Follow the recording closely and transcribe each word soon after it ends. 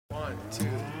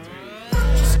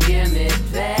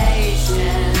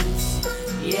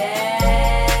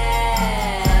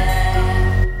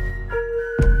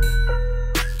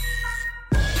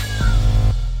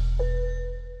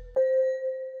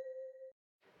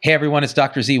Hey everyone, it's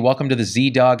Dr. Z. Welcome to the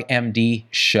Z-Dog MD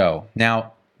show.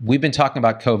 Now, we've been talking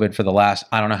about COVID for the last,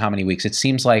 I don't know how many weeks. It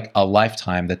seems like a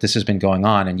lifetime that this has been going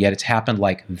on, and yet it's happened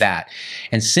like that.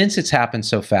 And since it's happened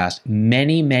so fast,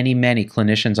 many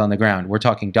clinicians on the ground, we're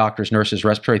talking doctors, nurses,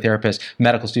 respiratory therapists,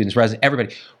 medical students, residents,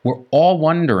 everybody, we're all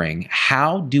wondering,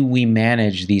 how do we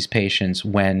manage these patients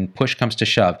when push comes to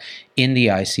shove in the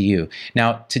ICU?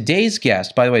 Now, today's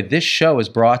guest, by the way, this show is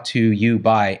brought to you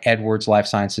by Edwards Life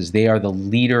Sciences. They are the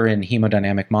leader in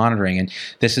hemodynamic monitoring, and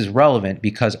this is relevant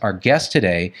because our guest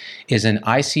today is an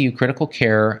ICU critical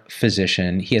care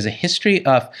physician. He has a history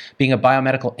of being a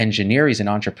biomedical engineer. He's an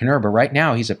entrepreneur, but right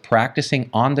now he's a practicing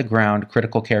on-the-ground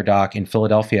critical care doc in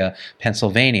Philadelphia,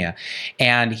 Pennsylvania.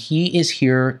 And he is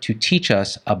here to teach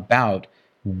us about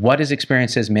what his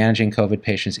experience is managing COVID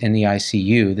patients in the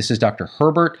ICU. This is Dr.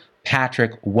 Herbert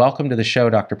Patrick. Welcome to the show,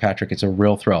 Dr. Patrick. It's a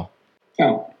real thrill.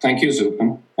 Oh, thank you,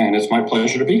 Zupin, and it's my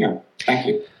pleasure to be here. Thank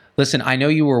you. Listen, I know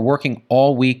you were working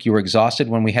all week. You were exhausted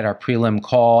when we had our prelim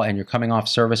call, and you're coming off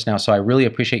service now, so I really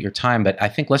appreciate your time, but I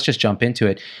think let's just jump into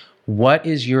it. What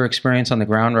is your experience on the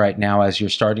ground right now as you're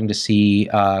starting to see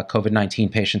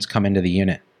COVID-19 patients come into the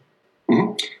unit?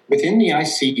 Mm-hmm. Within the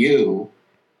ICU,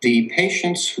 the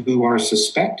patients who are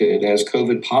suspected as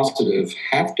COVID positive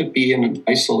have to be in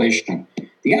isolation.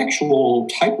 The actual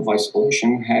type of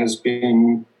isolation has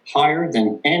been higher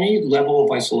than any level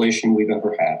of isolation we've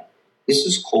ever had. This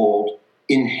is called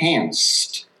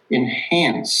enhanced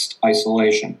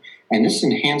isolation. And this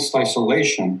enhanced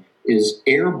isolation is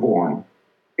airborne.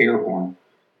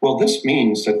 Well, this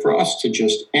means that for us to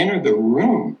just enter the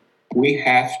room, we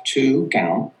have to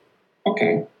gown,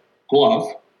 okay,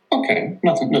 glove, okay,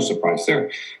 no surprise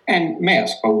there, and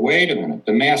mask. But wait a minute,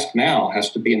 the mask now has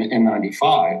to be an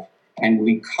N95, and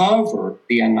we cover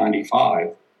the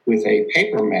N95 with a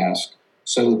paper mask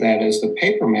so that as the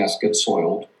paper mask gets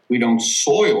soiled, we don't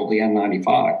soil the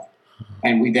N95,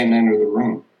 and we then enter the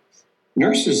room.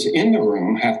 Nurses in the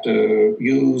room have to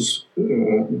use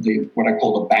what I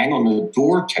call the bang on the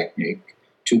door technique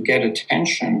to get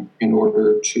attention in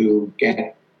order to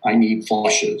get, I need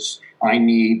flushes, I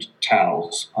need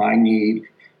towels, I need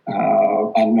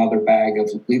another bag of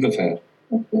Levophed.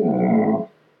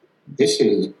 This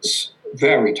is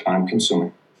very time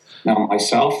consuming. Now,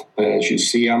 myself, as you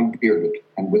see, I'm bearded.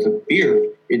 And with a beard,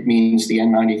 it means the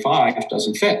N95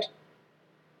 doesn't fit.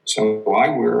 So I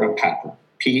wear a PAPR,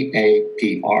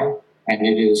 P-A-P-R, and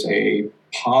it is a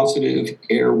positive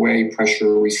airway pressure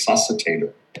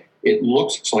resuscitator. It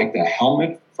looks like the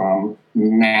helmet from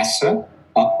NASA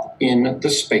up in the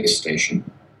space station.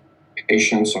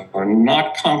 Patients are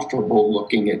not comfortable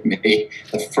looking at me.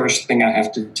 The first thing I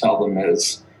have to tell them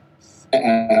is,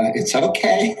 it's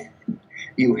okay.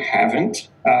 You haven't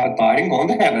died and gone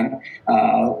to heaven.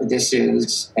 This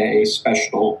is a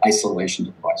special isolation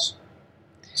device.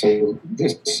 So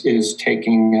this is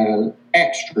taking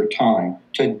extra time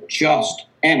to just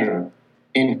enter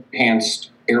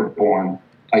enhanced airborne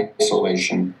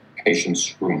isolation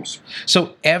patients' rooms.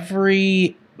 So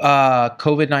every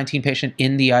COVID-19 patient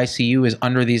in the ICU is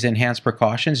under these enhanced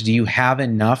precautions? Do you have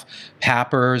enough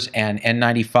PAPRs and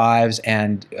N95s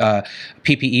and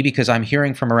PPE? Because I'm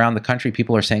hearing from around the country,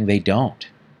 people are saying they don't.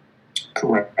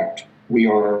 Correct. We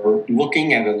are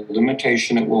looking at a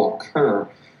limitation that will occur.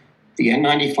 The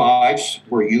N95s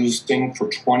we're using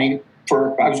I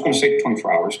was going to say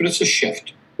 24 hours, but it's a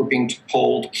shift. We're being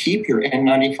told, keep your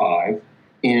N95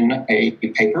 in a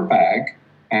paper bag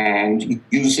and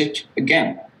use it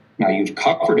again. Now, you've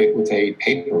covered it with a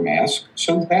paper mask,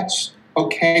 so that's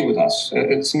okay with us.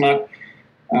 It's not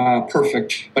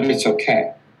perfect, but it's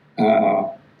okay.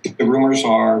 The rumors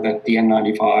are that the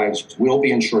N95s will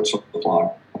be in short supply.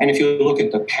 And if you look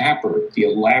at the PAPR, the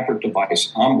elaborate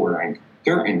device I'm wearing,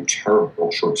 they're in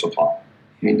terrible short supply.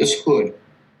 I mean, this hood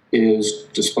is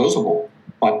disposable,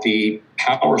 but the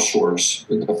power source,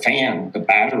 the fan, the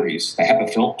batteries, the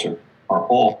HEPA filter are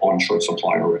all in short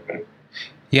supply already.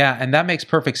 Yeah, and that makes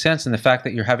perfect sense in the fact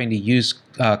that you're having to use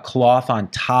cloth on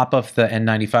top of the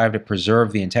N95 to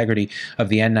preserve the integrity of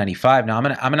the N95. Now, I'm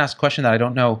gonna ask a question that I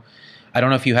don't know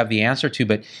if you have the answer to,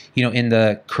 but in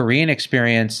the Korean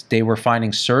experience, they were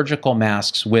finding surgical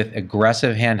masks with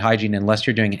aggressive hand hygiene, unless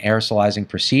you're doing an aerosolizing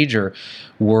procedure,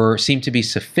 seemed to be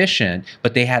sufficient.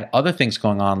 But they had other things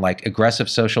going on, like aggressive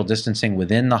social distancing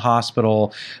within the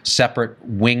hospital, separate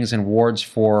wings and wards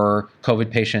for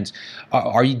COVID patients.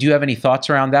 Do you have any thoughts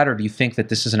around that, or do you think that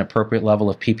this is an appropriate level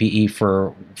of PPE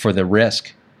for the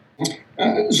risk?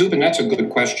 Zubin, that's a good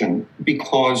question,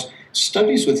 because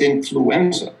studies with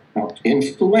influenza, not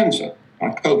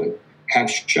COVID, have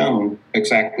shown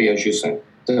exactly as you said.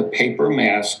 The paper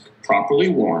mask properly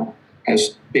worn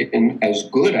has been as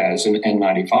good as an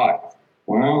N95.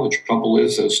 Well, the trouble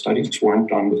is those studies weren't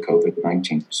done with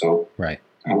COVID-19, so right.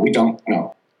 We don't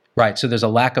know. Right. So there's a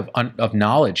lack of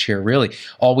knowledge here, really.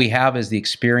 All we have is the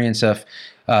experience of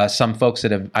some folks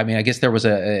that have, I mean, I guess there was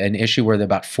an issue where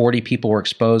about 40 people were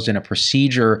exposed in a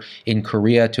procedure in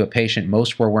Korea to a patient.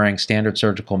 Most were wearing standard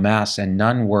surgical masks and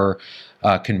none were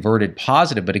converted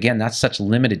positive. But again, that's such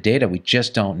limited data. We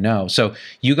just don't know. So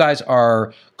you guys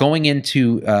are going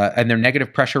into, and they're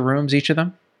negative pressure rooms, each of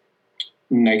them?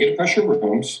 Negative pressure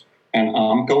rooms. And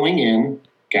I'm going in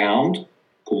gowned,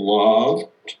 gloved,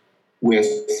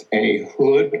 with a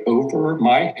hood over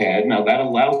my head. Now that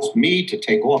allows me to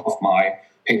take off my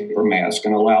paper mask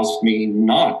and allows me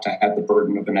not to have the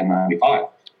burden of an N95.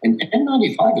 An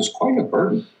N95 is quite a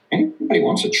burden. Anybody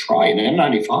wants to try an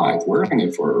N95, wearing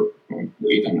it for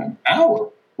even an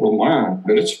hour will learn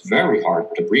that it's very hard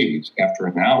to breathe after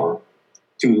an hour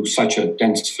through such a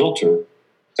dense filter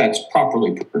that's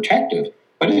properly protective,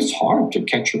 but it's hard to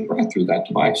catch your breath through that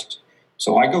device.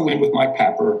 So I go in with my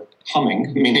PAPR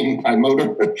humming, meaning my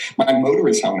motor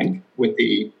is humming with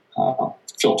the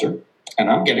filter, and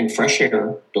I'm getting fresh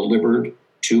air delivered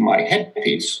to my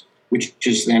headpiece, which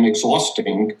is then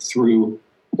exhausting through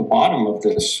the bottom of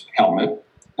this helmet,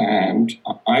 and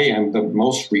I am the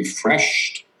most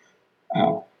refreshed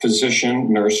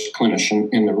physician, nurse, clinician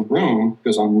in the room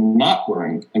because I'm not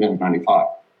wearing an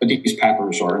N95. But these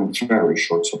PAPRs are in very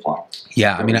short supply.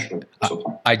 Yeah, I mean,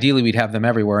 ideally we'd have them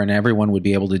everywhere and everyone would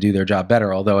be able to do their job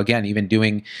better. Although, again, even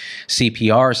doing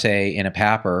CPR, say, in a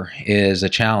PAPR is a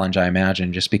challenge, I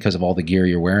imagine, just because of all the gear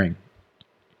you're wearing.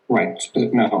 Right.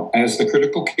 Now, as the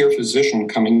critical care physician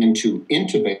coming in to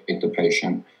intubate the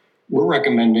patient, we're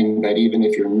recommending that even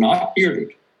if you're not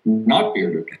bearded,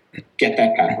 get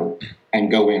that PAPR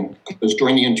and go in, because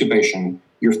during the intubation,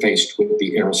 you're faced with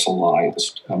the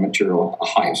aerosolized material at the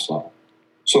highest level.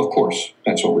 So, of course,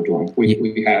 that's what we're doing.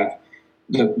 We have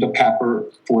the PAPR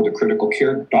for the critical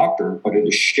care doctor, but it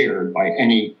is shared by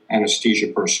any anesthesia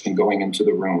person going into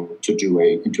the room to do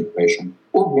a intubation,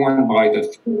 or worn by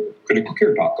the critical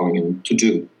care doc going in to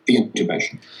do the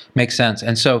intubation. Makes sense.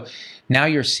 And so now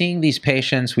you're seeing these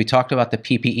patients. We talked about the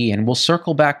PPE, and we'll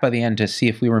circle back by the end to see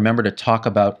if we remember to talk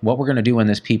about what we're going to do when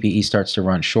this PPE starts to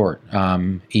run short,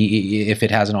 if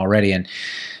it hasn't already. And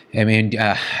I mean,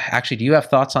 actually, do you have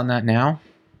thoughts on that now?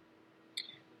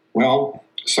 Well,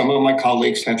 some of my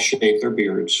colleagues have shaved their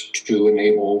beards to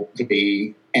enable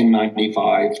the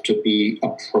N95 to be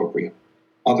appropriate.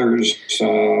 Others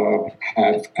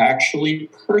have actually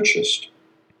purchased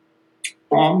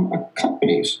from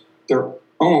companies their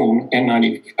own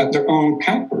N90, their own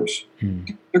PAPRs.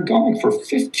 They're going for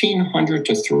 $1,500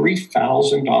 to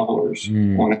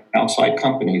 $3,000 on outside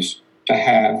companies to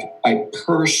have a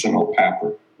personal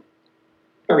PAPR.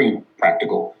 Very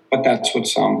impractical, but that's what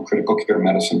some critical care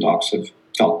medicine docs have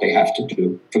felt they have to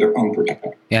do for their own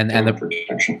protection. And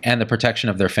the protection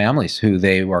of their families who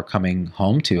they are coming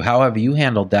home to. How have you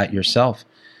handled that yourself?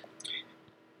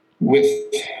 With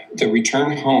the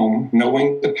return home,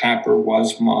 knowing the PAPR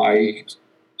was my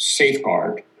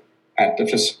safeguard at the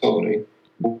facility,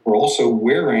 we're also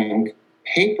wearing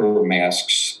paper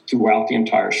masks throughout the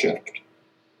entire shift.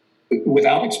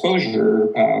 Without exposure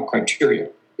criteria,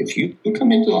 if you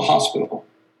come into the hospital,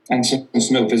 and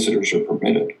since no visitors are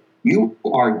permitted, you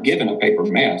are given a paper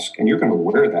mask, and you're going to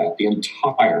wear that the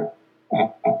entire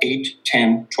 8,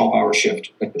 10, 12-hour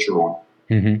shift that you're on.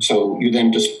 Mm-hmm. So you then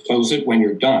dispose it when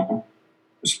you're done.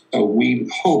 So we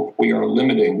hope we are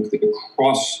limiting the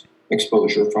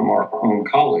cross-exposure from our own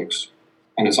colleagues.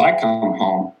 And as I come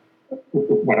home,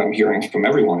 what I'm hearing from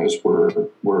everyone is we're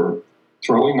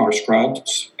throwing our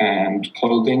scrubs and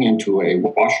clothing into a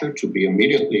washer to be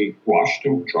immediately washed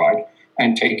and dried,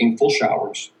 and taking full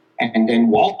showers. And then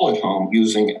while at home,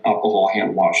 using alcohol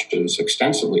hand washes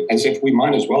extensively, as if we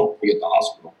might as well be at the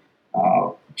hospital,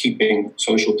 keeping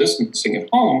social distancing at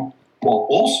home, while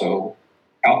also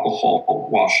alcohol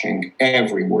washing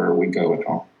everywhere we go at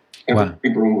home,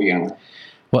 every room we enter.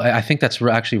 Well, I think that's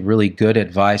actually really good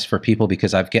advice for people,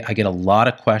 because I get a lot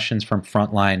of questions from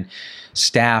frontline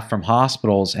staff from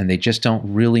hospitals, and they just don't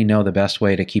really know the best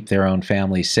way to keep their own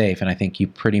families safe. And I think you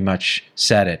pretty much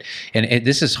said it. And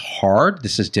this is hard.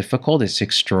 This is difficult. It's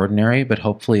extraordinary, but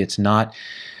hopefully it's not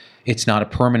a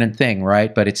permanent thing,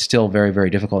 right? But it's still very, very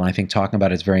difficult. And I think talking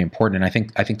about it is very important. And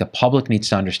I think the public needs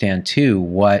to understand too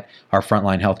what our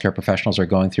frontline healthcare professionals are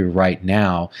going through right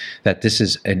now, that this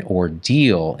is an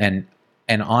ordeal.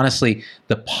 And honestly,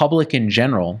 the public in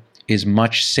general is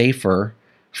much safer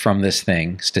from this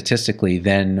thing statistically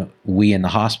than we in the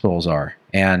hospitals are.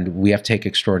 and we have to take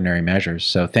extraordinary measures.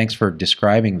 So thanks for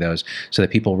describing those so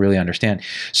that people really understand.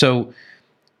 So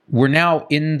we're now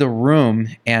in the room,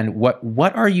 and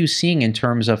what are you seeing in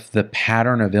terms of the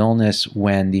pattern of illness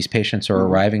when these patients are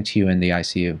arriving to you in the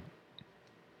ICU?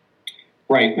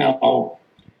 Right. Now,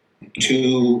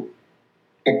 to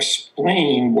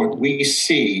explain what we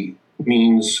see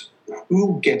means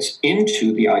who gets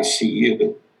into the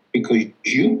ICU, because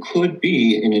you could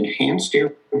be in enhanced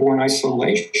airborne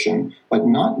isolation but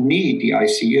not need the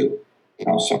ICU.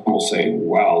 Now, some will say,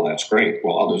 well, that's great.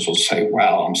 Well, others will say,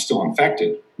 well, I'm still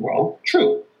infected. Well,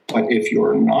 true. But if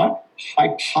you're not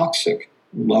hypoxic,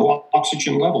 low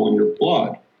oxygen level in your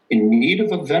blood, in need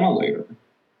of a ventilator,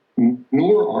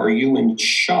 nor are you in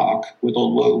shock with a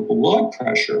low blood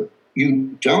pressure,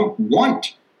 you don't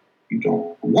want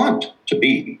to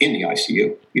be in the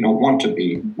ICU. You don't want to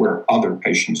be where other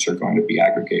patients are going to be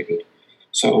aggregated.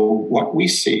 So what we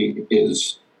see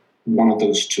is one of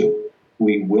those two.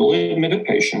 We will admit a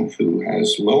patient who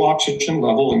has low oxygen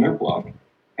level in their blood,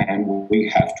 and we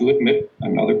have to admit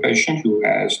another patient who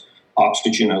has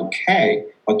oxygen okay,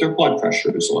 but their blood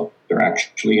pressure is low. They're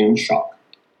actually in shock,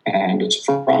 and it's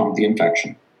from the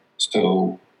infection.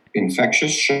 So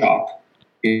infectious shock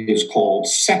is called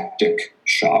septic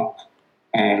shock,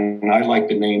 and I like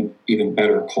the name even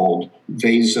better called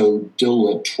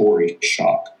vasodilatory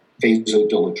shock.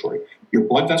 Vasodilatory. Your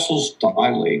blood vessels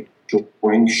dilate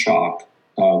during shock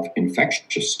of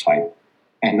infectious type,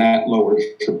 and that lowers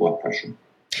your blood pressure.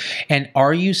 And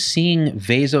are you seeing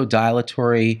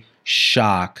vasodilatory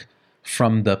shock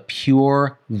from the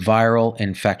pure viral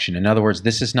infection? In other words,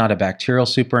 this is not a bacterial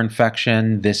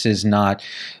superinfection. This is not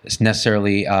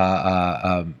necessarily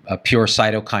a pure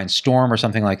cytokine storm or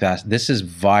something like that. This is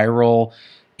viral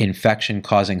infection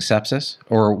causing sepsis,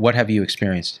 or what have you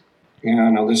experienced? Yeah,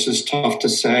 no, this is tough to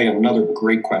say. Another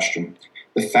great question.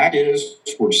 The fact is,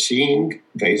 we're seeing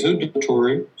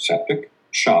vasodilatory septic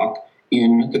shock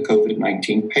in the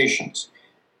COVID-19 patients.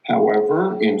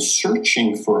 However, in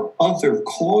searching for other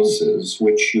causes,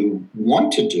 which you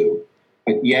want to do,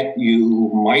 but yet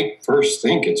you might first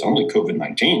think it's only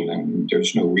COVID-19 and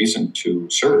there's no reason to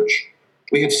search,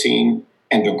 we have seen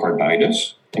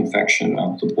endocarditis, infection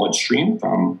of the bloodstream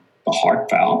from the heart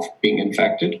valve being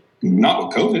infected, not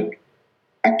with COVID,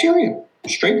 bacteria,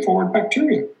 straightforward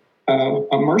bacteria. A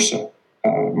MRSA, a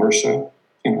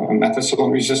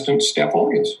methicillin-resistant Staph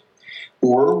aureus.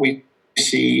 Or we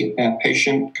see a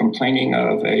patient complaining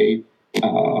of a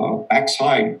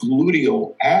backside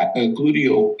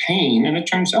gluteal pain, and it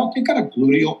turns out they've got a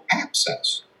gluteal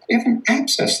abscess. They have an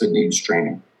abscess that needs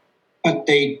draining. But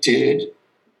they did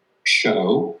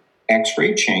show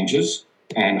X-ray changes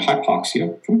and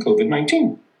hypoxia from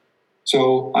COVID-19.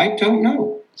 So I don't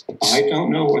know. I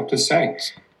don't know what to say.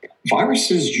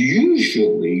 Viruses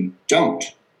usually don't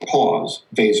cause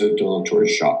vasodilatory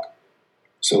shock.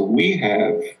 So we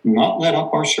have not let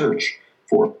up our search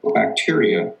for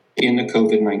bacteria in the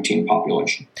COVID-19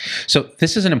 population. So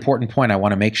this is an important point I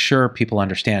want to make sure people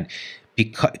understand.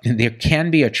 Because there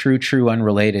can be a true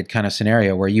unrelated kind of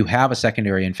scenario where you have a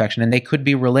secondary infection and they could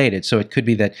be related. So it could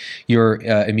be that your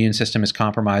immune system is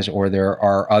compromised, or there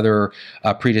are other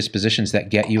predispositions that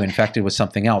get you infected with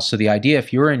something else. So the idea,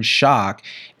 if you're in shock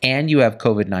and you have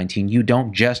COVID-19, you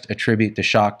don't just attribute the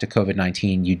shock to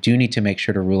COVID-19. You do need to make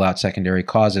sure to rule out secondary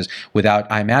causes without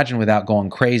going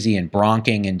crazy and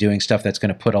bronching and doing stuff that's going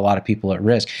to put a lot of people at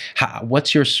risk.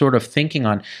 What's your sort of thinking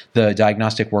on the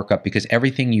diagnostic workup? Because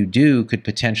everything you do could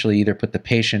potentially either put the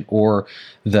patient or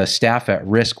the staff at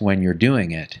risk when you're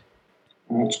doing it.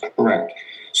 That's correct.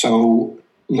 So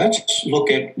let's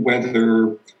look at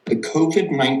whether the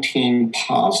COVID-19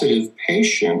 positive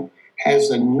patient has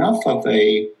enough of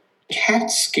a CAT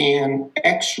scan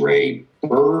X-ray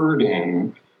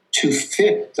burden to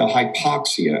fit the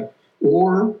hypoxia,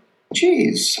 or,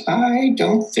 geez, I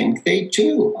don't think they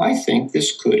do. I think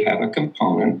this could have a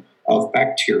component of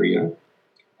bacteria,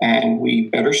 and we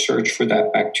better search for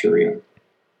that bacteria.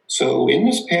 So in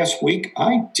this past week,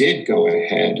 I did go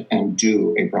ahead and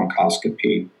do a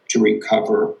bronchoscopy to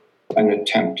recover an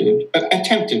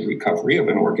attempted recovery of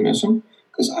an organism,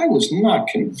 because I was not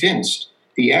convinced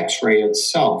the X-ray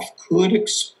itself could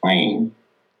explain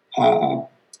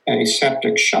a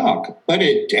septic shock, but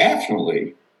it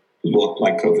definitely looked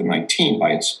like COVID-19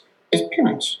 by its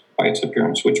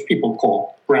appearance, which people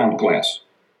call ground glass.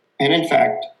 And in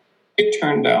fact, it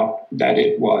turned out that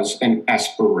it was an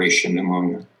aspiration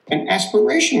pneumonia, and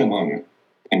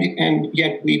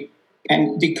yet the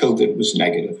COVID was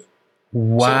negative.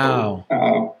 Wow.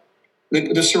 So,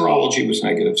 the serology was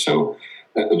negative. So,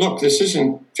 look, this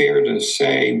isn't fair to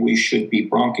say we should be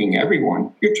bronching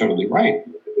everyone. You're totally right.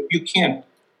 you can't,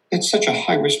 it's such a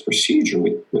high risk procedure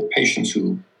with patients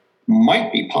who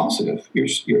might be positive.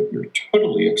 You're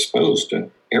totally exposed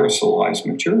to aerosolized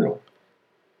material.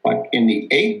 But in the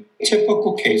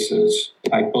atypical cases,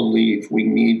 I believe we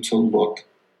need to look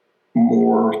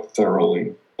more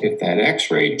thoroughly. If that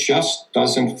x-ray just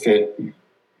doesn't fit,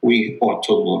 we ought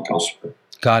to look elsewhere.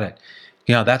 Got it.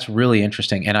 That's really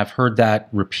interesting. And I've heard that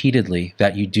repeatedly,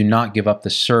 that you do not give up the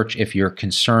search if your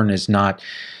concern is not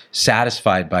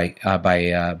satisfied by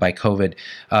COVID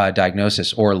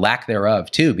diagnosis or lack thereof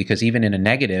too, because even in a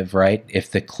negative, right, if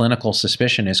the clinical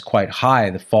suspicion is quite high,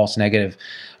 the false negative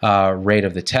rate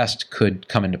of the test could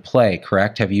come into play,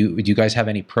 correct? Do you guys have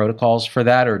any protocols for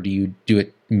that, or do you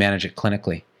manage it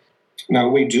clinically? No,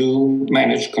 we do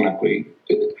manage clinically.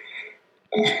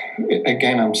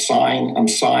 Again, I'm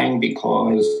sighing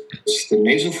because the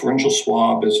nasopharyngeal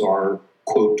swab is our,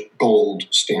 quote, gold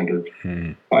standard.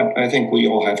 But I think we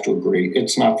all have to agree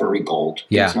it's not very gold.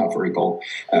 Yeah. It's not very gold.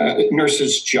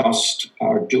 Nurses just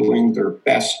are doing their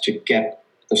best to get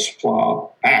the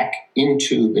swab back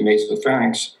into the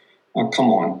nasopharynx. Come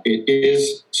on, it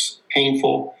is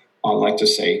painful. I like to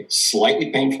say slightly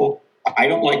painful. I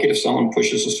don't like it if someone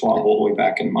pushes a swab all the way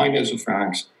back in my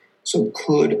nasopharynx. So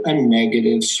could a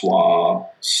negative swab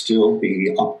still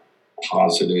be a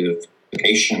positive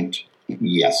patient?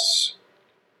 Yes.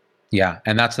 Yeah,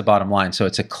 and that's the bottom line. So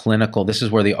it's a clinical, this is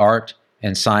where the art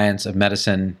and science of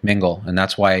medicine mingle. And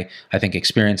that's why I think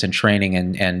experience and training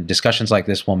and discussions like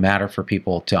this will matter for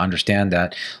people to understand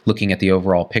that, looking at the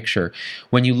overall picture.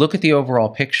 When you look at the overall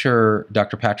picture,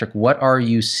 Dr. Patrick, what are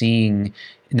you seeing?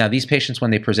 Now, these patients,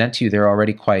 when they present to you, they're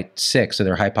already quite sick. So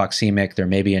they're hypoxemic, they're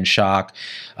maybe in shock.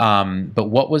 But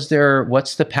what's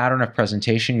the pattern of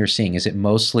presentation you're seeing? Is it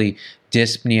mostly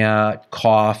dyspnea,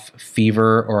 cough,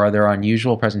 fever, or are there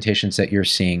unusual presentations that you're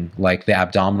seeing, like the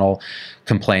abdominal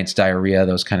complaints, diarrhea,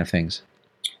 those kind of things?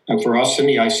 And for us in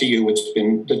the ICU, it's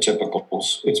been the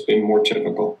typicals. It's been more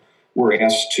typical. We're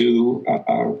asked to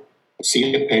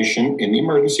see a patient in the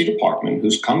emergency department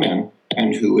who's come in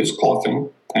and who is coughing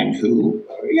and who,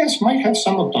 yes, might have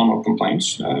some abdominal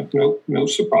complaints, no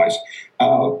surprise.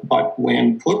 But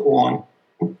when put on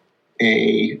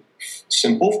a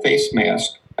simple face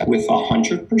mask with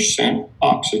 100%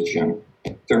 oxygen,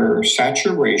 their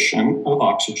saturation of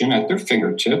oxygen at their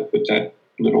fingertip with that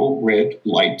little red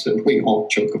light that we all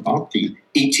joke about, the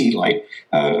ET light,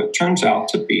 turns out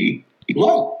to be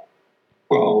low.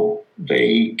 Well,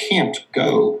 they can't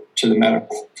go to the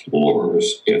medical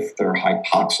floors if they're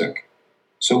hypoxic.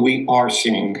 So we are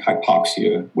seeing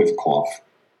hypoxia with cough,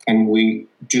 and we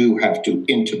do have to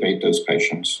intubate those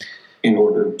patients in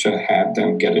order to have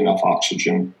them get enough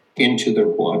oxygen into their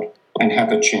blood and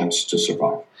have a chance to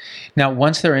survive. Now,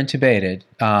 once they're intubated,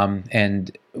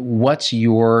 and what's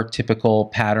your typical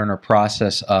pattern or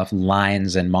process of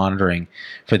lines and monitoring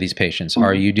for these patients?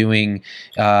 Are you doing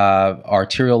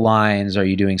arterial lines? Are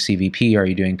you doing CVP? Are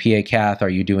you doing PA cath? Are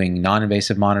you doing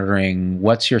non-invasive monitoring?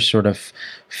 What's your sort of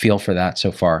feel for that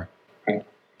so far? Right.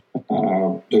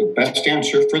 The best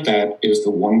answer for that is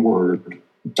the one word: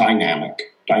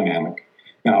 dynamic. Dynamic.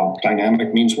 Now,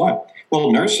 dynamic means what?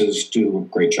 Well, nurses do a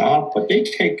great job, but they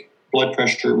take blood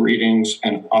pressure readings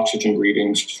and oxygen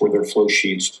readings for their flow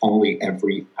sheets only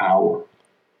every hour.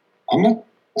 I'm not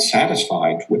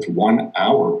satisfied with 1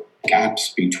 hour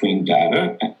gaps between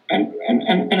data, and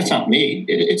it's not me,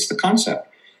 it's the concept.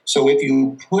 So if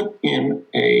you put in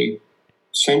a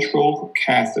central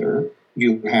catheter,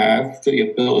 you have the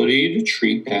ability to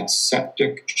treat that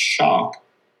septic shock,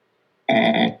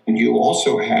 and you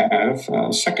also have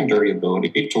a secondary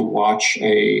ability to watch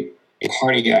a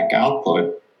cardiac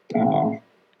output,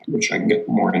 which I can get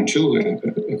more into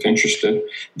if interested.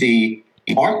 The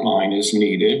art line is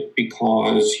needed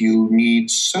because you need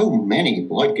so many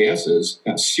blood gases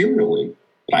serially,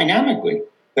 dynamically,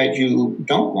 that you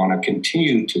don't want to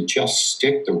continue to just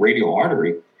stick the radial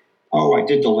artery. Oh, I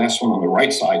did the last one on the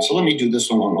right side, so let me do this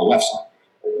one on the left side.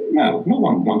 No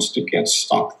one wants to get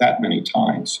stuck that many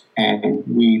times, and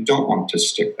we don't want to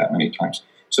stick that many times.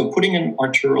 So putting an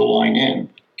arterial line in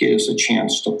gives a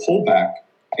chance to pull back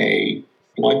a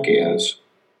blood gas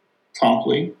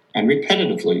promptly and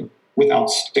repetitively without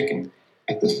sticking.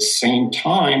 At the same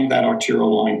time, that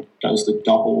arterial line does the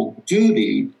double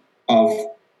duty of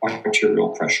arterial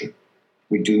pressure.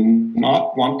 We do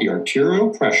not want the arterial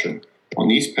pressure on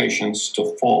these patients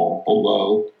to fall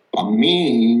below a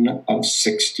mean of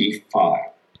 65.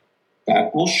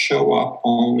 That will show up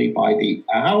only by the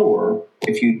hour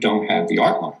if you don't have the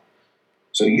art line.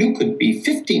 So you could be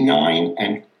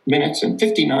 59 minutes and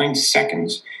 59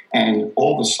 seconds and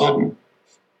all of a sudden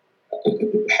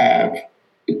have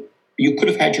You could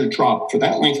have had your drop for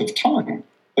that length of time,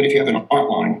 but if you have an art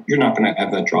line, you're not going to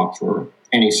have that drop for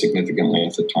any significant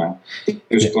length of time.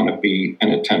 There's going to be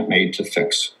an attempt made to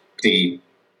fix the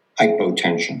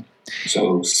hypotension.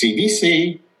 So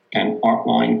CVC and art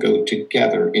line go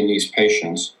together in these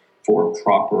patients for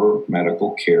proper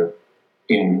medical care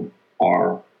in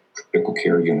our critical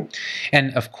care unit.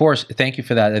 And of course, thank you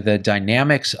for that. The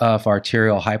dynamics of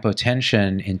arterial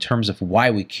hypotension in terms of why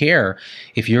we care,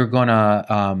 if you're going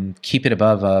to keep it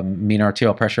above a mean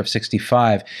arterial pressure of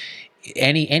 65,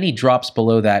 any drops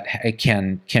below that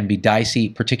can be dicey,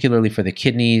 particularly for the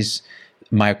kidneys,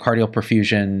 myocardial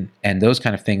perfusion, and those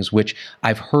kind of things, which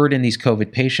I've heard in these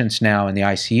COVID patients now in the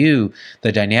ICU,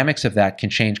 the dynamics of that can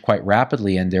change quite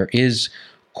rapidly, and there is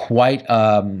quite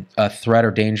a threat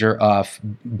or danger of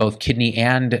both kidney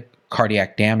and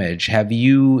cardiac damage. Have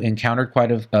you encountered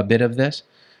quite a bit of this?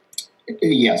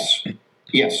 Yes.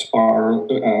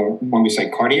 When we say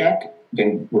cardiac,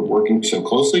 then we're working so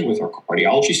closely with our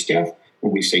cardiology staff.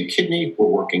 When we say kidney, we're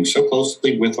working so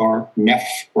closely with our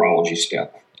nephrology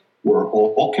staff. We're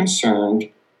all concerned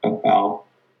about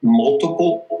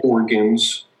multiple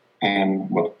organs and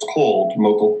what's called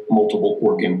multiple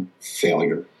organ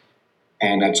failure.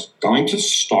 And that's going to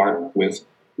start with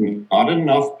not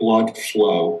enough blood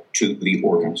flow to the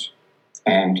organs.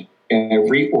 And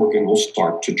every organ will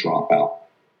start to drop out.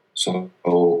 So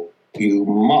you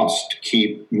must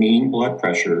keep mean blood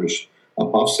pressures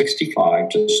above 65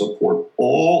 to support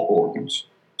all organs.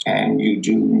 And you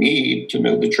do need to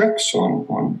know the tricks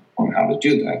on how to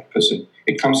do that, because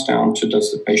it comes down to,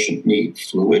 does the patient need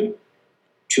fluid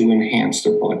to enhance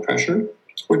their blood pressure?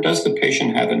 Or does the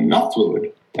patient have enough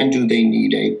fluid, and do they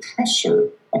need a pressor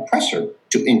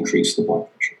to increase the blood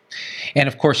pressure? And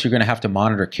of course, you're going to have to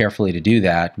monitor carefully to do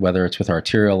that, whether it's with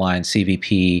arterial line,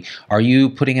 CVP. Are you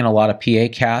putting in a lot of PA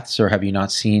caths, or have you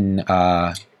not seen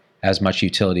as much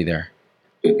utility there?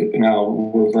 Now,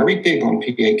 we're very big on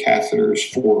PA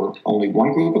catheters for only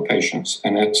one group of patients,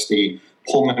 and that's the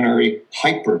pulmonary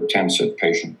hypertensive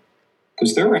patient,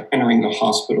 because they're entering the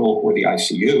hospital or the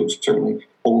ICU, certainly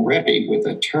already with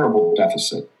a terrible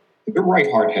deficit. Their right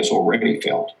heart has already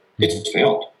failed. It's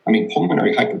failed. I mean,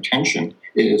 pulmonary hypertension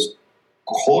is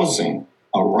causing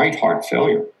a right heart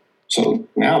failure. So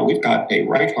now we've got a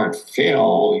right heart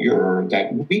failure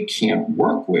that we can't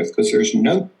work with because there's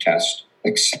no test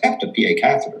except a PA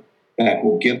catheter that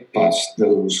will give us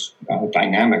those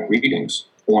dynamic readings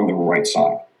on the right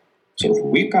side. So if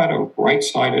we've got a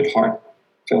right-sided heart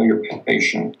failure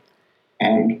patient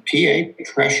and PA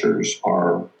pressures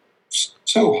are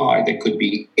so high they could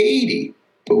be 80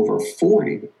 over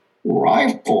 40,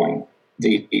 rivaling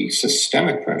the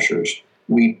systemic pressures,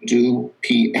 we do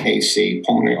PAC,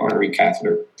 pulmonary artery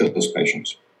catheter, those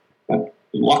patients. But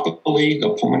luckily, the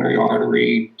pulmonary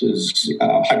artery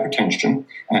hypertension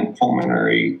and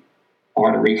pulmonary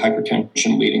artery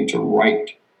hypertension leading to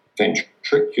right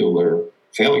ventricular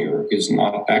failure is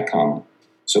not that common.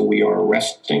 So we are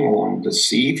resting on the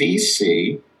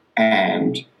CVC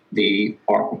and the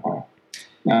art line.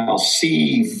 Now,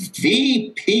 CVP,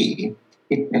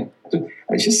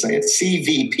 I should say it,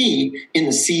 CVP in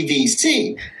the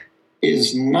CVC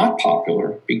is not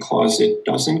popular because it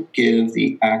doesn't give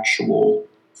the actual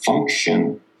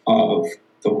function of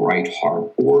the right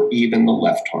heart or even the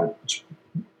left heart. It's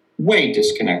way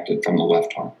disconnected from the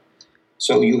left heart.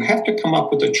 So you have to come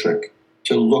up with a trick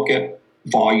to look at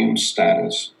volume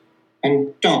status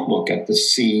and don't look at the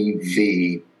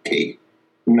CVP.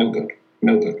 No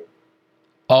good.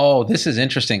 Oh, this is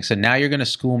interesting. So now you're going to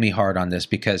school me hard on this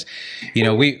because,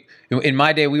 in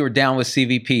my day, we were down with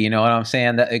CVP. You know what I'm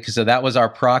saying? So that was our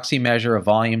proxy measure of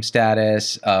volume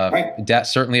status,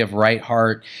 certainly of right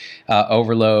heart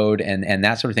overload and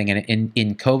that sort of thing. And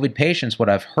in COVID patients, what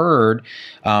I've heard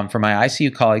from my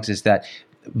ICU colleagues is that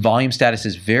volume status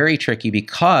is very tricky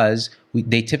because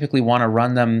they typically want to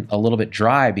run them a little bit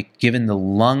dry, given the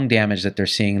lung damage that they're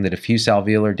seeing, the diffuse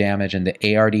alveolar damage and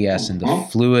the ARDS and the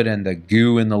fluid and the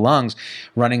goo in the lungs.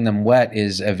 Running them wet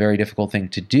is a very difficult thing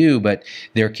to do, but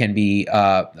there can be,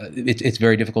 it's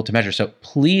very difficult to measure. So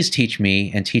please teach me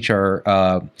and teach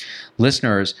our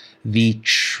listeners the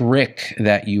trick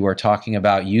that you are talking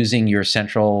about using your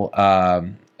central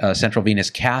venous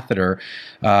catheter,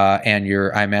 and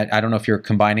I don't know if you're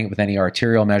combining it with any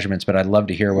arterial measurements, but I'd love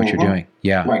to hear what you're doing.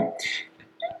 Yeah. Right.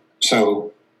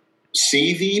 So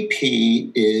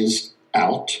CVP is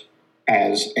out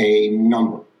as a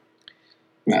number.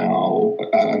 Now,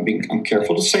 I'm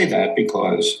careful to say that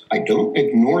because I don't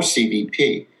ignore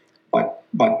CVP,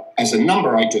 but as a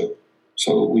number I do.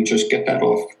 So we just get that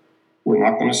off. We're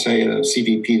not going to say a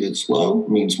CVP that's low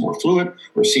means more fluid,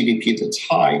 or CVP that's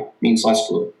high means less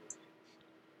fluid.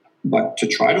 But to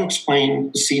try to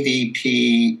explain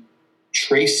CVP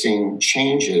tracing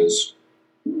changes,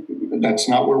 that's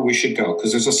not where we should go,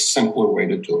 because there's a simpler way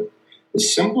to do it. The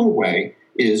simpler way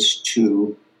is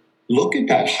to look at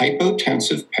that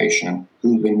hypotensive patient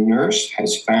who the nurse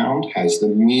has found has the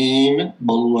mean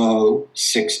below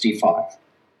 65.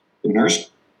 The nurse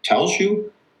tells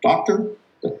you, doctor,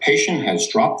 the patient has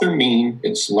dropped their mean,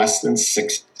 it's less than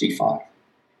 65.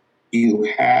 You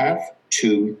have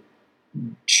to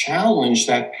challenge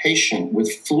that patient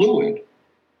with fluid,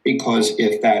 because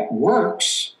if that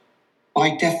works,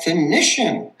 by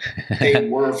definition, they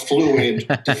were fluid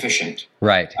deficient.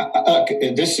 Right.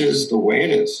 This is the way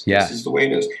it is. Yeah. This is the way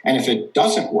it is. And if it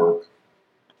doesn't work,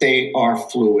 they are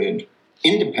fluid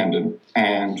independent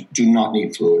and do not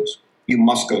need fluids. You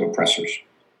must go to pressors.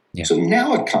 Yeah. So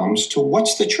now it comes to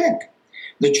what's the trick?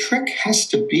 The trick has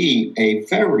to be a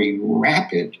very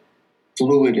rapid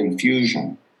fluid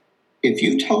infusion. If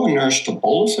you tell a nurse to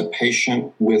bolus a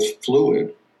patient with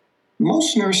fluid,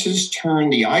 most nurses turn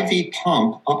the IV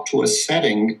pump up to a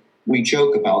setting we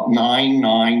joke about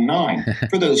 999.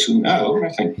 For those who know, and I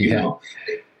think you know,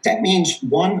 that means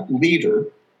 1 liter,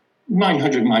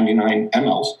 999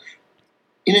 mLs,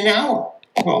 in an hour.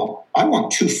 Well, I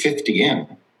want 250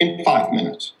 in 5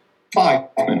 minutes, 5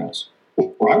 minutes,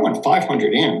 or I want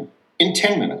 500 in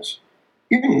 10 minutes.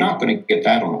 You're not going to get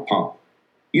that on a pump.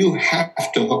 You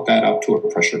have to hook that up to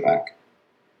a pressure bag.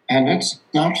 And that's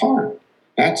not hard.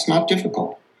 That's not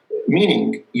difficult.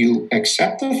 Meaning you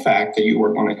accept the fact that you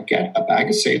are going to get a bag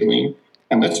of saline,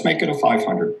 and let's make it a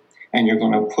 500, and you're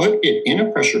going to put it in a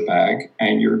pressure bag,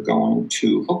 and you're going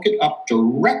to hook it up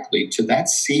directly to that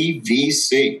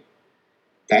CVC.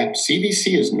 That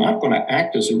CVC is not going to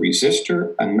act as a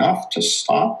resistor enough to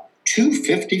stop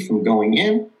 250 from going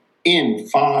in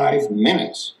 5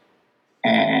 minutes.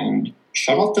 And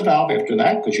shut off the valve after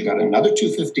that, because you got another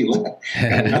 250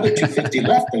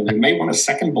 left. And you may want a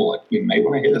second bullet. You may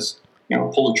want to hit us,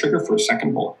 pull the trigger for a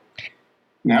second bullet.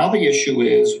 Now the issue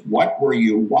is, what were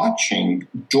you watching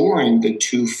during the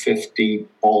 250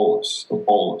 bolus, the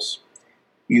bolus?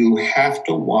 You have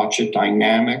to watch a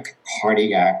dynamic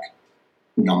cardiac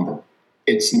number.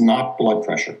 It's not blood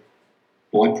pressure.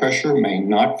 Blood pressure may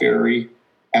not vary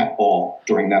at all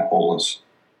during that bolus.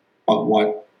 But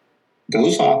what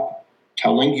goes up,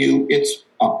 telling you it's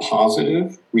a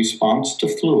positive response to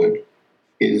fluid,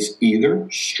 is either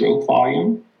stroke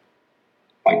volume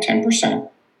by 10%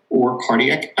 or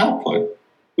cardiac output,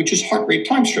 which is heart rate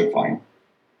times stroke volume,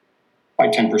 by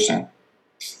 10%.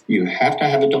 You have to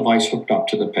have a device hooked up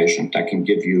to the patient that can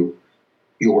give you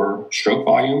your stroke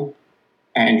volume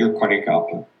and your cardiac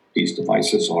output. These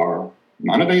devices are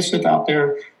non-invasive out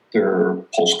there. There are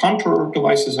pulse contour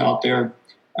devices out there.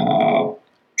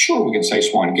 Sure, we can say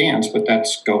Swan-Ganz, but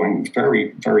that's going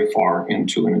very, very far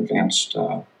into an advanced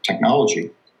technology.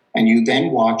 And you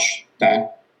then watch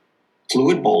that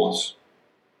fluid bolus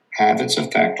have its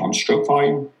effect on stroke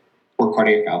volume or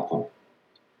cardiac output.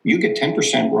 You get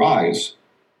 10% rise,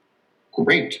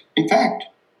 great. In fact,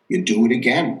 you do it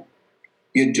again.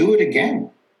 You do it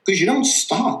again, because you don't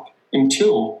stop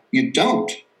until you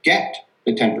don't get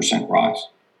the 10% rise,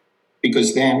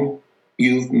 because then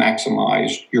you've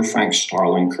maximized your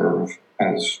Frank-Starling curve,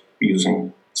 as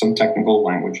using some technical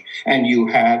language, and you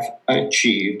have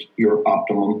achieved your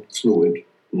optimum fluid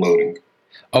loading.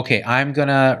 Okay, I'm going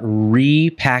to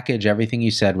repackage everything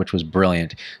you said, which was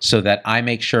brilliant, so that I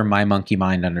make sure my monkey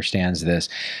mind understands this.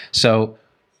 So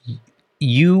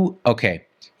you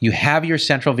have your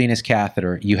central venous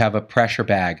catheter, you have a pressure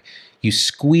bag, you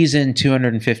squeeze in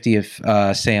 250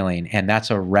 of saline, and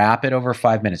that's a rapid over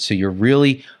 5 minutes. So you're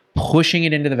really pushing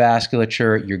it into the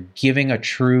vasculature, you're giving a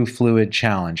true fluid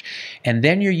challenge. And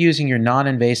then you're using your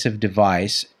non-invasive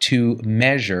device to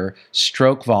measure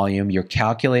stroke volume, you're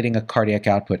calculating a cardiac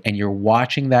output, and you're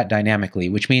watching that dynamically,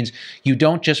 which means you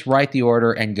don't just write the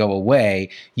order and go away,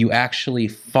 you actually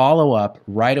follow up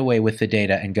right away with the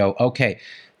data and go, okay,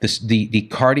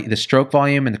 the stroke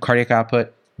volume and the cardiac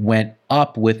output went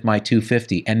up with my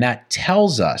 250. And that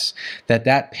tells us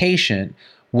that patient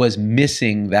was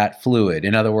missing that fluid.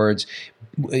 In other words,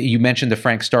 you mentioned the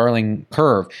Frank-Starling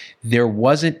curve. There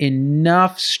wasn't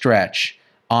enough stretch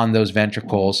on those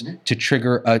ventricles to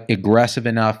trigger aggressive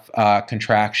enough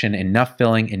contraction, enough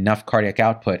filling, enough cardiac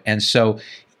output. And so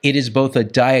it is both a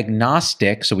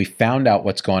diagnostic, so we found out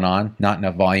what's going on, not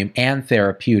enough volume, and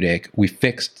therapeutic. We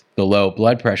fixed the low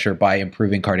blood pressure by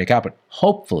improving cardiac output,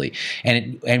 hopefully.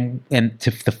 And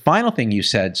to the final thing you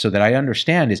said, so that I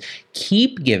understand, is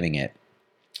keep giving it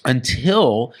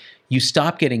until you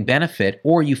stop getting benefit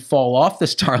or you fall off the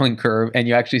Starling curve and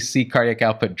you actually see cardiac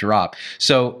output drop.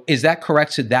 So is that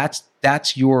correct? So that's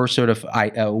That's your sort of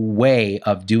way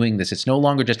of doing this. It's no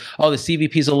longer just, oh, the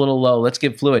CVP is a little low, let's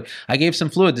give fluid. I gave some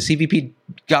fluid, the CVP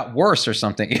got worse or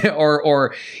something,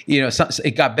 or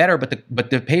it got better, but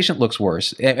the patient looks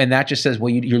worse, and that just says, well,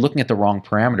 you're looking at the wrong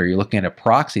parameter. You're looking at a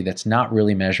proxy that's not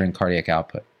really measuring cardiac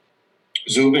output.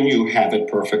 Zubin, you have it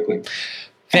perfectly.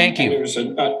 Thank you.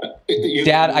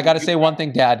 Dad, I got to say one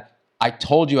thing, Dad. I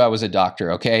told you I was a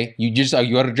doctor, okay? You're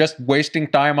just wasting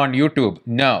time on YouTube.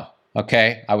 No,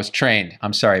 okay? I was trained.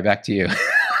 I'm sorry. Back to you.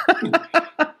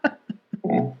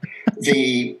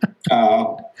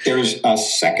 There's a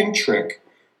second trick,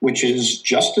 which is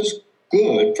just as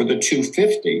good for the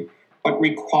 250, but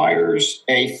requires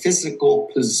a physical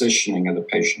positioning of the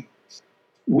patient.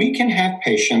 We can have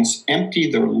patients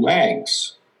empty their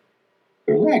legs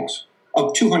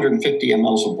of 250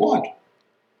 mLs of blood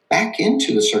back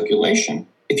into the circulation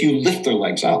if you lift their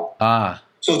legs up.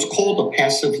 So it's called a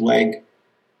passive leg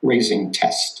raising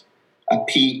test, a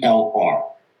PLR.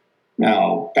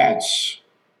 Now, that's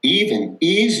even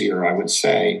easier, I would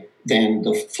say, than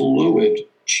the fluid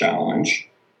challenge.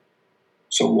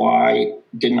 So why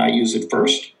didn't I use it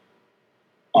first?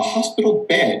 A hospital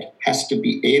bed has to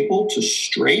be able to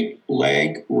straight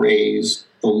leg raise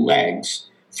the legs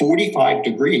 45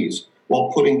 degrees while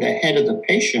putting the head of the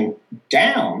patient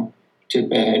down to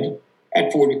bed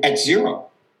at 0.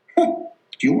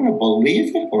 Do you want to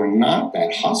believe it or not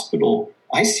that hospital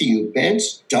ICU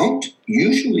beds don't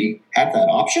usually have that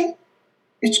option?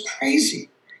 It's crazy.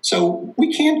 So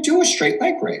we can't do a straight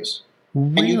leg raise.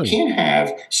 Really? And you can't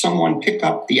have someone pick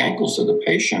up the ankles of the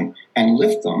patient and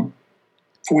lift them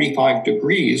 45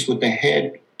 degrees with the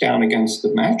head down against the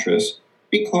mattress,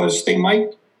 because they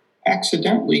might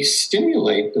accidentally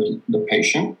stimulate the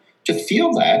patient to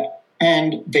feel that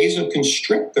and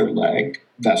vasoconstrict their leg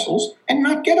vessels and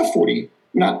not get a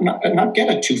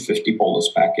 250 bolus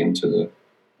back into the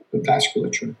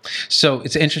vasculature. So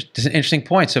it's an interesting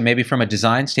point. So maybe from a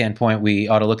design standpoint, we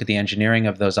ought to look at the engineering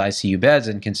of those ICU beds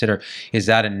and consider, is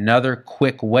that another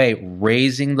quick way,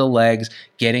 raising the legs,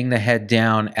 getting the head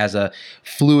down as a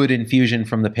fluid infusion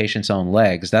from the patient's own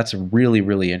legs? That's really,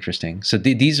 really interesting. So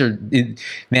these are,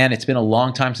 man, it's been a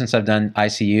long time since I've done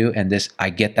ICU, and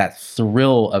I get that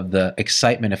thrill of the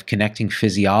excitement of connecting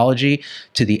physiology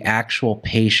to the actual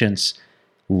patient's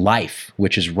life,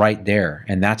 which is right there.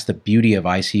 And that's the beauty of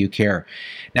ICU care.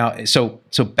 Now, so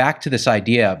back to this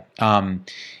idea,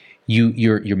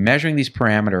 you're measuring these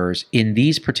parameters in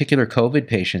these particular COVID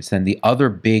patients. Then the other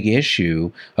big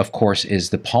issue, of course,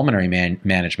 is the pulmonary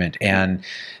management and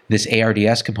this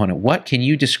ARDS component. What can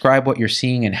you describe what you're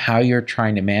seeing and how you're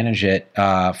trying to manage it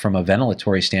from a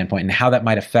ventilatory standpoint, and how that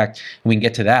might affect, we can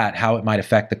get to that, how it might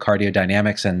affect the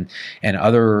cardiodynamics and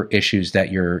other issues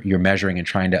that you're measuring and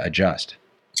trying to adjust?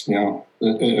 Yeah,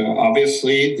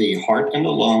 obviously the heart and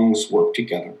the lungs work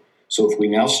together. So if we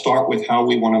now start with how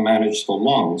we want to manage the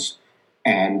lungs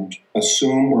and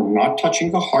assume we're not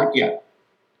touching the heart yet,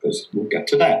 because we'll get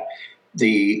to that,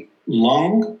 the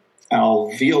lung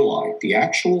alveoli, the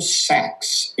actual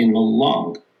sacs in the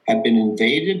lung, have been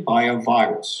invaded by a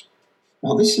virus.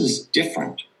 Now, this is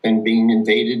different than being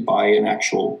invaded by an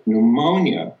actual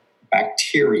pneumonia,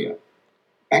 bacteria.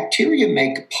 Bacteria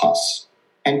make pus.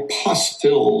 And pus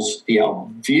fills the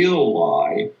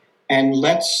alveoli and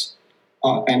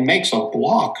makes a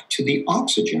block to the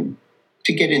oxygen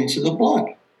to get into the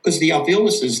blood, because the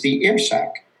alveolus is the air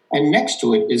sac, and next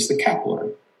to it is the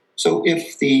capillary. So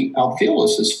if the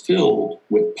alveolus is filled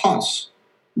with pus,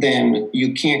 then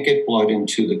you can't get blood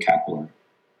into the capillary.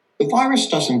 The virus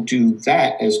doesn't do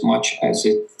that as much as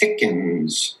it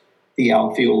thickens the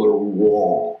alveolar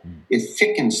wall. It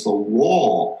thickens the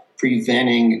wall,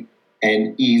 preventing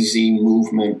an easy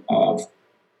movement of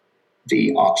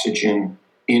the oxygen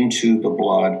into the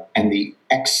blood and the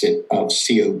exit of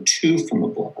CO2 from the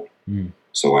blood.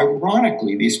 So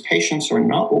ironically, these patients are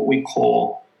not what we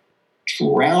call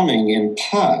drowning in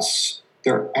pus.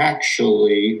 They're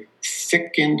actually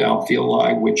thickened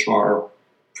alveoli, which are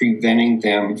preventing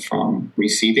them from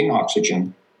receiving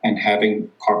oxygen and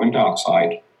having carbon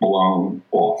dioxide blown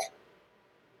off.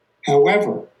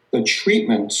 However, the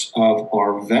treatments of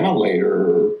our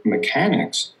ventilator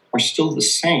mechanics are still the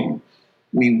same.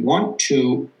 We want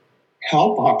to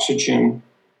help oxygen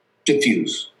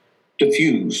diffuse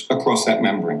across that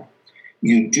membrane.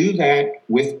 You do that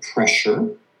with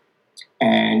pressure,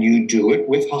 and you do it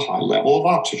with a high level of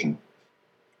oxygen.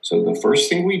 So the first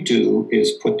thing we do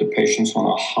is put the patients on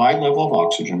a high level of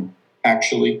oxygen,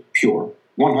 actually pure,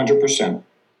 100%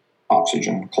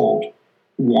 oxygen, called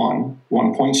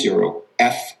 1.0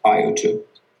 FiO2,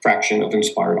 fraction of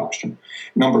inspired oxygen.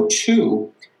 Number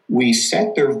two, we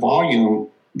set their volume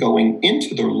going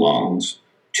into their lungs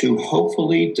to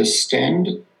hopefully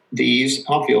distend these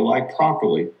alveoli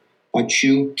properly, but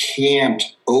you can't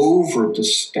over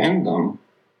distend them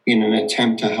in an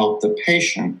attempt to help the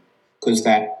patient, because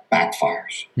that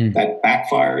backfires. That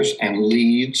backfires and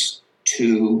leads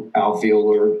to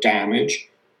alveolar damage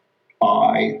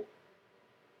by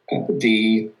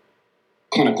the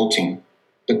clinical team.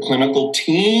 The clinical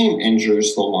team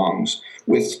injures the lungs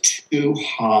with too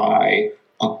high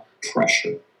a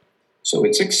pressure. So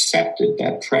it's accepted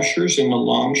that pressures in the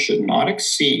lungs should not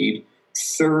exceed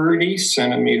 30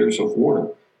 centimeters of water.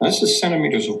 Now, this is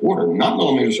centimeters of water, not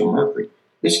millimeters of mercury.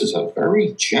 This is a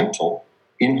very gentle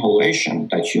inhalation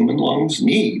that human lungs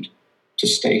need to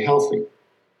stay healthy.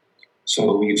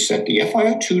 So you set the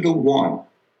FiO2 to 1.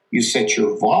 You set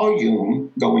your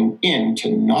volume going in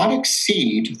to not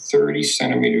exceed 30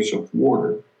 centimeters of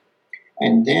water.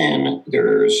 And then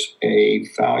there's a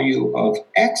value of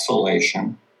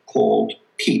exhalation called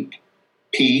PEEP,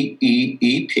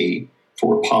 P-E-E-P,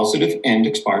 for positive end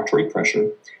expiratory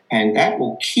pressure. And that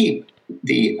will keep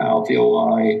the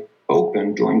alveoli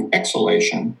open during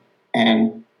exhalation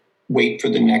and wait for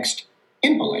the next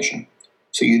inhalation.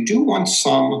 So you do want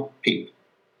some PEEP.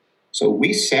 So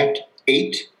we set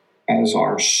 8 as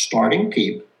our starting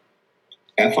PEEP,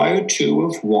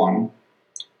 FiO2 of 1,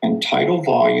 and tidal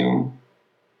volume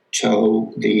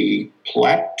to the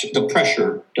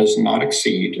pressure does not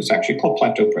exceed, it's actually called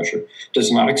plateau pressure,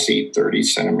 does not exceed 30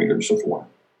 centimeters of water.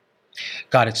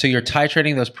 Got it. So you're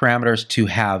titrating those parameters to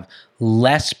have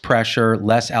less pressure,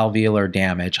 less alveolar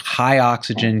damage, high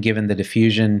oxygen given the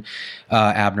diffusion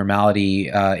abnormality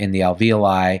in the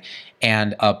alveoli,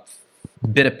 and a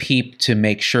bit of PEEP to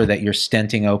make sure that you're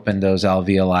stenting open those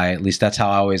alveoli. At least that's how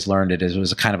I always learned it, is it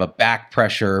was a kind of a back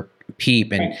pressure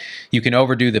PEEP, and you can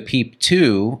overdo the PEEP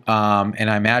too. And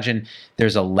I imagine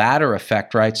there's a ladder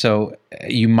effect, right? So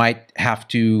you might have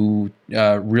to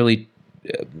really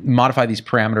modify these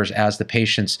parameters as the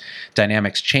patient's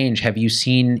dynamics change. Have you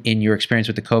seen in your experience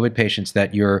with the COVID patients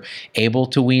that you're able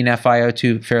to wean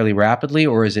FiO2 fairly rapidly,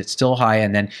 or is it still high?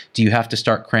 And then do you have to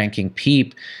start cranking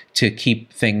PEEP to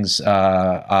keep things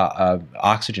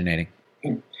oxygenating?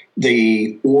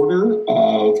 The order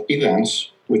of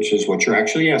events, which is what you're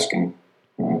actually asking,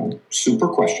 super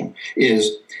question,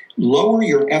 is lower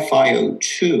your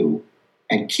FiO2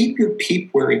 and keep your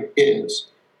PEEP where it is.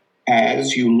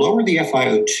 As you lower the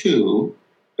FiO2,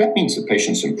 that means the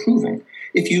patient's improving.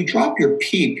 If you drop your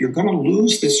PEEP, you're going to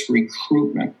lose this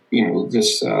recruitment,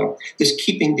 this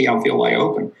keeping the alveoli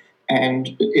open.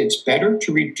 And it's better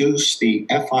to reduce the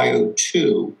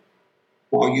FiO2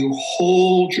 while you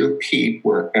hold your PEEP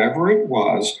wherever it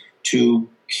was to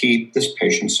keep this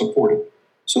patient supported.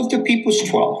 So if the PEEP was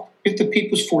 12, if the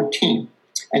PEEP was 14,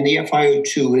 and the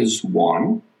FiO2 is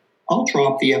 1, I'll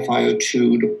drop the FiO2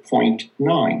 to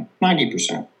 0.9,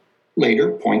 90%.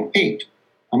 Later, 0.8.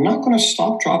 I'm not going to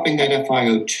stop dropping that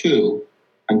FiO2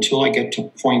 until I get to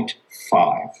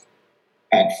 0.5.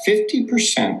 At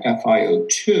 50%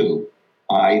 FiO2,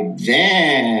 I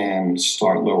then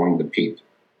start lowering the PEEP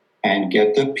and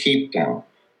get the PEEP down.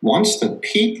 Once the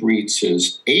PEEP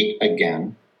reaches 8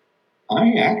 again,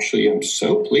 I actually am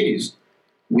so pleased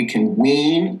we can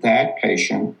wean that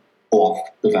patient off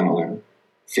the ventilator.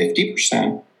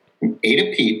 50% from 8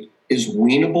 a PEEP is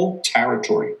weanable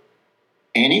territory.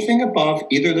 Anything above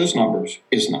either of those numbers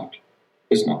is not.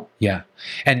 Yeah.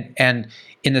 And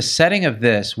in the setting of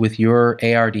this, with your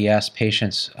ARDS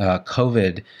patients,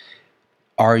 COVID,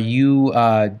 are you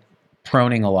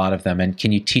proning a lot of them? And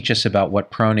can you teach us about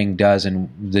what proning does and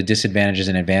the disadvantages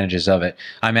and advantages of it?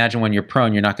 I imagine when you're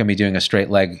prone, you're not going to be doing a straight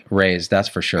leg raise, that's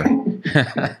for sure.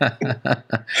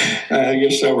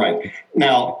 You're so right.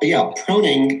 Now,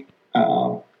 proning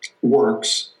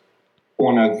works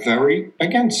on a very,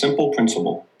 again, simple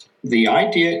principle. The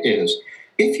idea is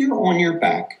if you're on your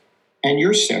back and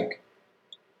you're sick,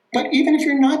 but even if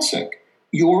you're not sick,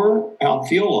 your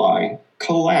alveoli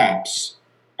collapse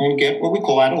and get what we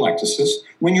call atelectasis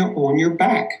when you're on your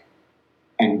back.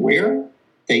 And where?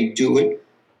 They do it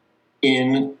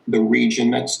in the region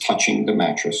that's touching the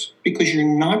mattress, because you're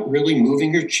not really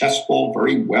moving your chest wall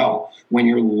very well when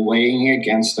you're laying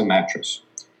against the mattress.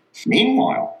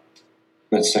 Meanwhile,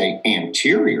 let's say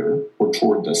anterior or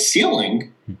toward the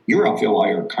ceiling, your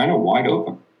alveoli are kind of wide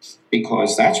open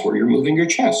because that's where you're moving your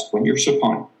chest when you're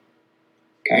supine.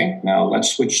 Okay, now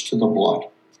let's switch to the blood.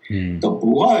 The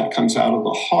blood comes out of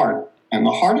the heart, and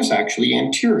the heart is actually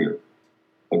anterior.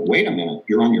 But wait a minute,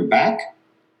 you're on your back,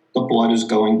 the blood is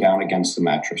going down against the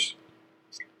mattress.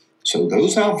 So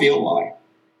those alveoli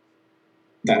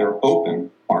that are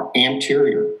open are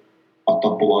anterior, but the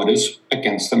blood is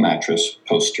against the mattress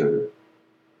posterior.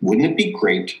 wouldn't it be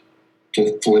great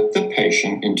to flip the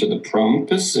patient into the prone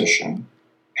position,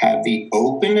 have the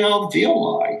open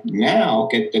alveoli now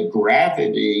get the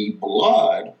gravity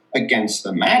blood against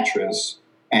the mattress,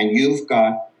 and you've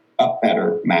got a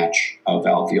better match of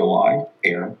alveoli,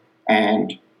 air,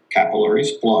 and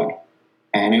capillaries, blood,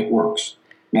 and it works.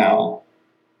 Now,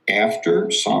 after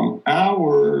some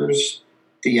hours,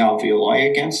 the alveoli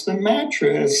against the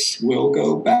mattress will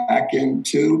go back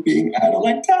into being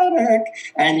atelectatic,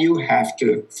 and you have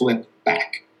to flip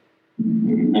back.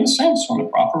 In a sense, on a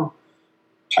proper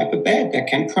type of bed that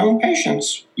can prone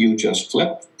patients, you just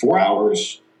flip 4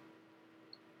 hours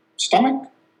stomach,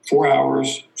 4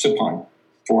 hours supine,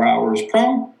 4 hours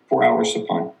prone, 4 hours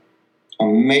supine.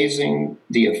 Amazing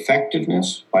the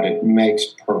effectiveness, but it makes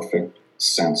perfect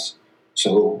sense.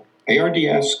 So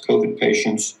ARDS COVID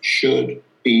patients should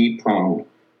be prone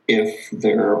if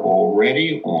they're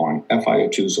already on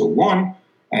FiO2s01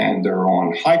 and they're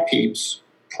on high PEEPs.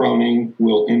 Proning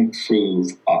will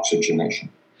improve oxygenation.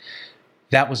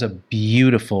 That was a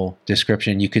beautiful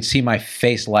description. You could see my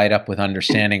face light up with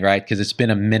understanding, right? Because it's been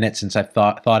a minute since I've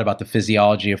thought about the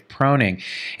physiology of proning.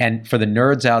 And for the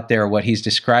nerds out there, what he's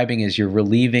describing is you're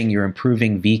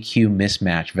improving VQ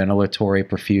mismatch, ventilatory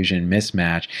perfusion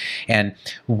mismatch. And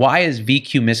why is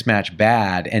VQ mismatch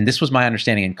bad? And this was my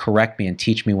understanding, and correct me and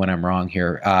teach me when I'm wrong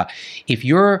here. If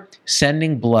you're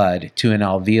sending blood to an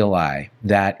alveoli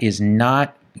that is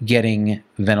not getting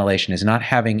ventilation, is not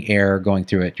having air going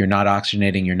through it, you're not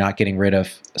oxygenating, you're not getting rid of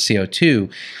CO2,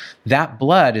 that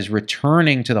blood is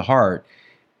returning to the heart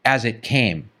as it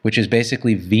came, which is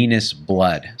basically venous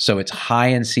blood. So it's high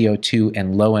in CO2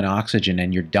 and low in oxygen,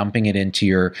 and you're dumping it into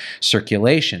your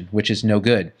circulation, which is no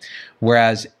good.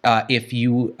 Whereas if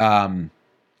you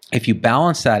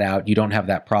balance that out, you don't have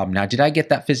that problem. Now, did I get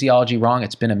that physiology wrong?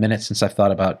 It's been a minute since I've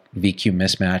thought about VQ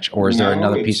mismatch, or is there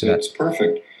another piece of that? It's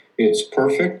perfect. It's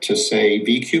perfect to say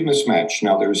VQ mismatch.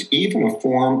 Now, there's even a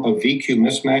form of VQ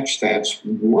mismatch that's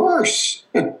worse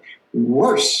than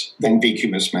VQ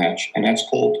mismatch, and that's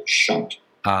called shunt.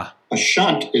 A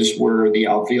shunt is where the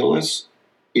alveolus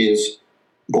is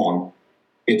gone.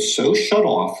 It's so shut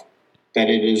off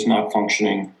that it is not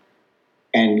functioning.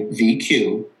 And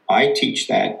VQ, I teach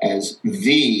that as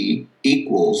V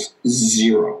equals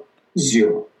 0.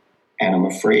 And I'm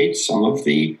afraid some of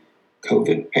the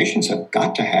COVID patients have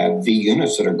got to have V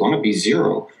units that are going to be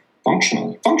 0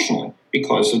 functionally,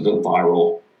 because of the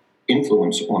viral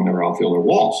influence on their alveolar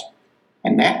walls.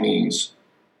 And that means,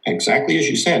 exactly as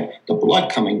you said, the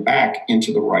blood coming back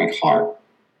into the right heart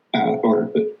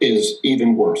is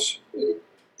even worse.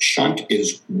 Shunt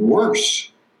is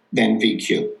worse than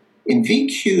VQ. In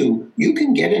VQ, you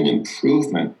can get an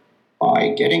improvement by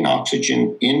getting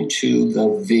oxygen into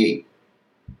the V,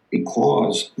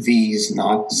 because V is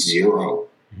not 0.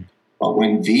 But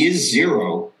when V is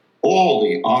 0, all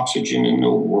the oxygen in the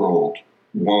world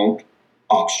won't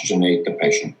oxygenate the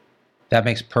patient. That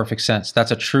makes perfect sense.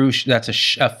 That's a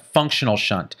functional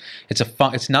shunt.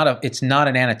 It's not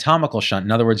an anatomical shunt.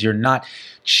 In other words, you're not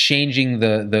changing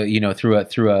through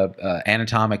a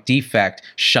anatomic defect,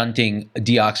 shunting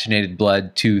deoxygenated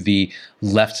blood to the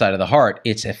left side of the heart.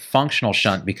 It's a functional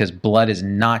shunt because blood is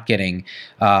not getting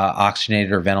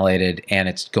oxygenated or ventilated, and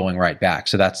it's going right back.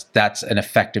 So that's an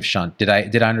effective shunt. Did I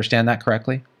understand that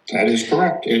correctly? That is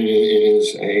correct. It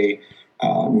is a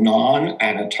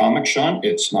non-anatomic shunt.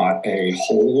 It's not a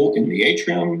hole in the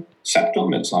atrium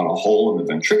septum. It's not a hole in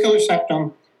the ventricular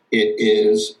septum. It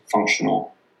is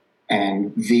functional.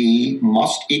 And V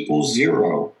must equal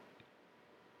 0.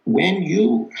 When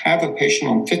you have a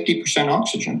patient on 50%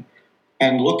 oxygen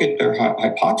and look at their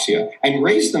hypoxia and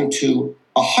raise them to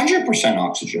 100%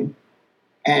 oxygen,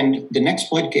 and the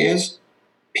next blood gas,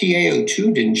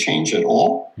 PaO2 didn't change at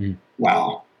all,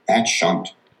 wow, that's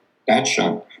shunt.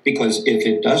 Because if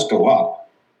it does go up,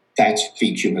 that's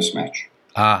VQ mismatch.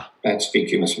 That's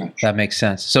VQ mismatch. That makes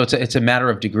sense. So it's a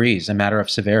matter of degrees, a matter of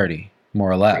severity,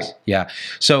 more or less. Right. Yeah.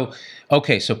 So,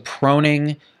 okay. So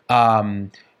proning,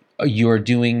 you're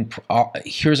doing,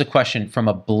 here's a question from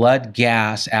a blood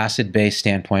gas acid-base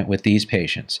standpoint with these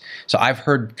patients. So I've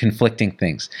heard conflicting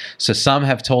things. So some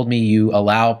have told me you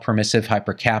allow permissive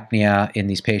hypercapnia in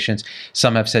these patients.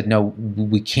 Some have said, no,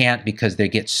 we can't because they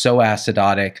get so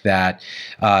acidotic that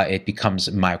it becomes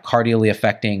myocardially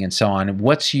affecting and so on.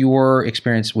 What's your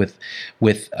experience with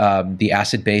the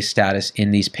acid-base status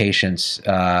in these patients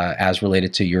as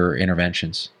related to your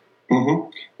interventions?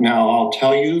 Mm-hmm. Now, I'll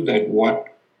tell you that what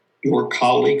your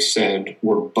colleagues said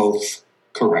were both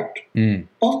correct.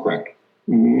 Both correct.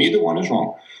 Neither one is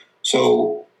wrong.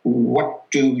 So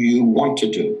what do you want to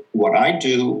do? What I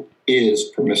do is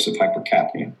permissive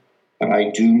hypercapnia. but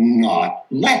I do not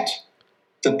let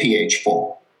the pH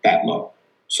fall that low.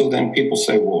 So then people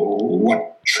say, well,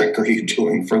 what trick are you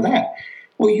doing for that?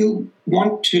 Well, you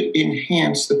want to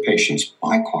enhance the patient's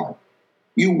bicarb.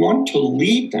 You want to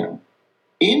lead them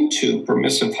into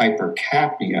permissive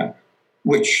hypercapnia,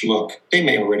 which, look, they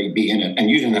may already be in it, and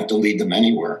you didn't have to lead them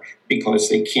anywhere because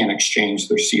they can't exchange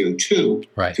their CO2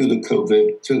 through the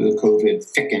COVID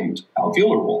thickened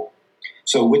alveolar wall.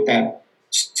 So with that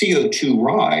CO2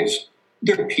 rise,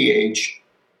 their pH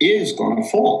is going to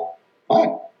fall.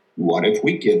 But what if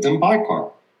we give them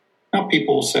bicarb? Now,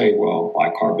 people will say, well,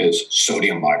 bicarb is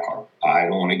sodium bicarb. I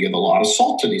don't want to give a lot of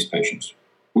salt to these patients.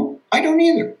 Well, I don't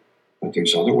either. But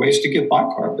there's other ways to give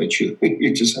bicarb that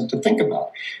you just have to think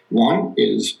about. One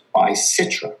is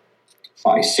bicitra.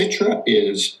 Bicitra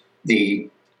is the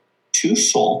two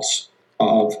salts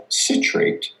of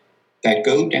citrate that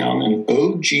go down an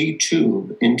OG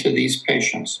tube into these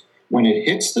patients. When it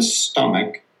hits the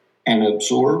stomach and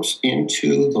absorbs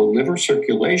into the liver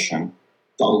circulation,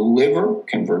 the liver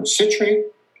converts citrate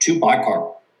to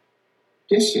bicarb.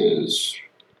 This is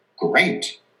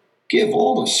great. Give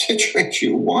all the citrate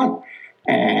you want,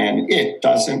 and it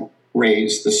doesn't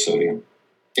raise the sodium.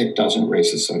 It doesn't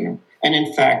raise the sodium. And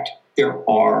in fact, there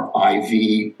are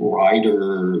IV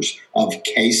riders of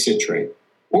K-citrate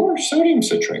or sodium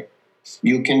citrate.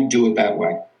 You can do it that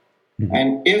way. Mm-hmm.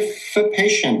 And if a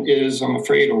patient is, I'm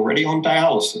afraid, already on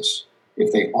dialysis,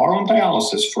 if they are on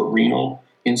dialysis for renal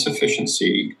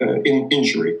insufficiency,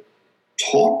 injury,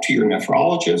 talk to your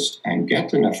nephrologist and get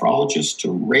the nephrologist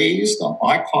to raise the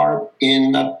bicarb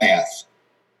in the bath.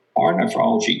 Our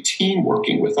nephrology team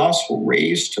working with us will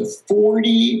raise to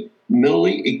 40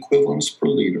 milliequivalents per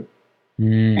liter.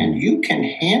 And you can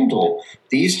handle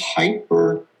these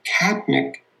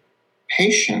hypercapnic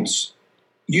patients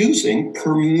using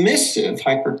permissive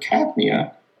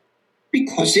hypercapnia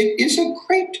because it is a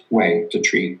great way to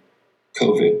treat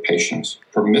COVID patients.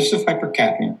 Permissive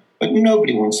hypercapnia, but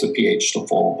nobody wants the pH to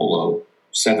fall below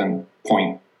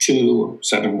 7.2,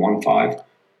 7.15.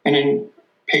 And in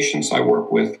patients I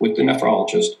work with the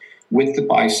nephrologist, with the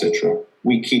bicitra,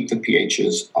 we keep the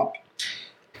pHs up.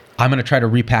 I'm going to try to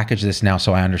repackage this now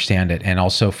so I understand it, and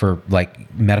also for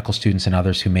like medical students and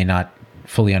others who may not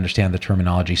fully understand the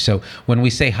terminology. So when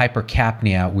we say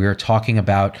hypercapnia, we're talking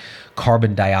about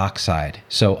carbon dioxide.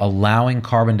 So allowing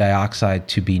carbon dioxide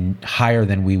to be higher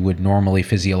than we would normally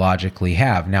physiologically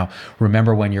have. Now,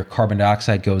 remember when your carbon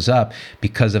dioxide goes up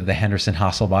because of the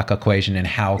Henderson-Hasselbalch equation and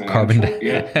how carbon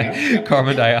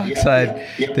dioxide,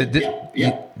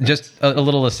 just a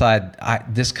little aside,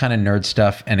 this kind of nerd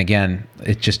stuff, and again,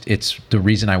 it's the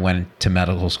reason I went to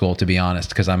medical school, to be honest,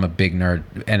 because I'm a big nerd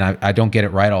and I don't get it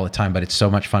right all the time, but it's so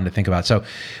much fun to think about. So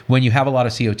when you have a lot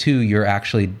of CO2, you're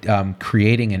actually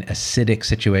creating an acidic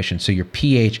situation. So your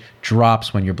pH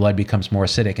drops when your blood becomes more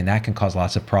acidic, and that can cause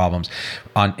lots of problems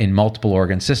in multiple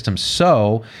organ systems.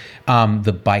 So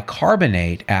the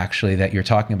bicarbonate actually that you're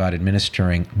talking about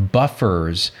administering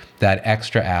buffers that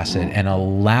extra acid and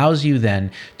allows you then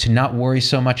to not worry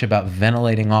so much about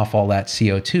ventilating off all that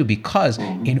CO2, because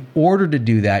in order to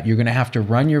do that, you're going to have to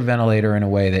run your ventilator in a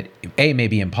way that A, may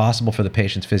be impossible for the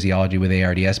patient's physiology with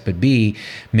ARDS, but B,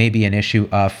 may be an issue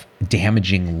of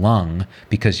damaging lung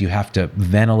because you have to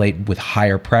ventilate with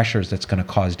higher pressures that's going to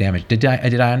cause damage. Did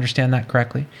I understand that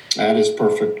correctly? That is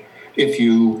perfect. If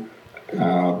you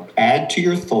add to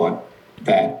your thought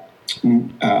that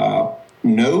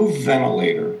no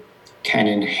ventilator can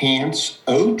enhance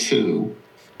O2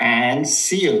 and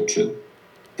CO2.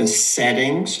 The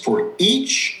settings for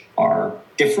each are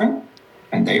different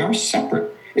and they are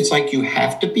separate. It's like you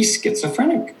have to be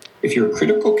schizophrenic. If you're a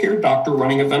critical care doctor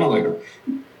running a ventilator,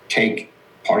 take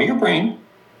part of your brain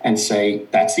and say,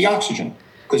 that's the oxygen.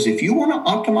 Because if you want to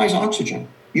optimize oxygen,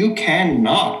 you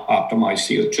cannot optimize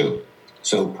CO2.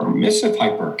 So permissive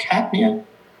hypercapnia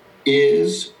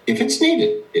is, if it's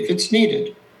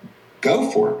needed, go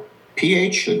for it.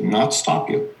 pH should not stop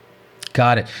you.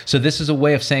 Got it. So this is a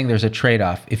way of saying there's a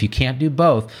trade-off. If you can't do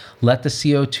both, let the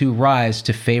CO2 rise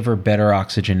to favor better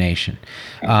oxygenation.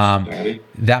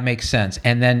 That makes sense.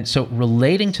 And then, so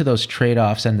relating to those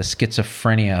trade-offs and the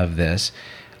schizophrenia of this,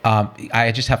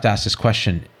 I just have to ask this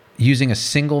question. Using a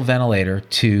single ventilator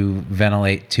to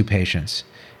ventilate two patients,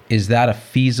 is that a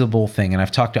feasible thing? And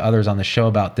I've talked to others on the show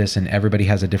about this, and everybody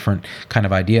has a different kind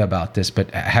of idea about this.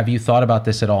 But have you thought about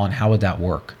this at all, and how would that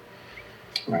work?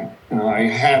 Right. I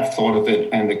have thought of it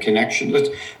and the connection.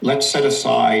 Let's set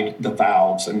aside the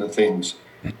valves and the things.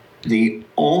 The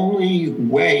only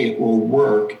way it will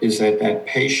work is that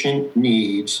patient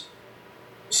needs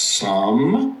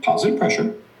some positive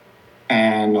pressure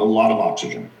and a lot of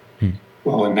oxygen.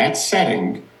 Well, in that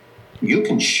setting, you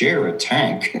can share a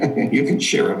tank, you can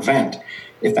share a vent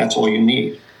if that's all you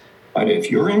need. But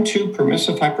if you're into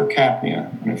permissive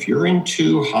hypercapnia, and if you're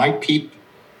into high PEEP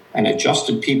and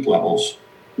adjusted PEEP levels,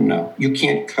 no, you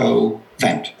can't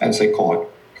co-vent, as they call it.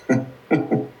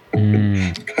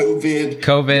 COVID,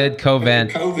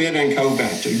 co-vent. COVID and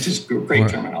co-vent. Just great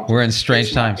terminology. We're in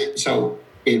strange times. So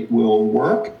it will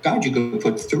work. God, you could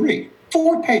put 3,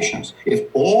 4 patients. If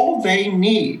all they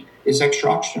need is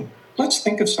extra oxygen, let's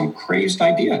think of some crazed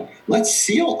idea. Let's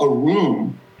seal a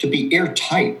room to be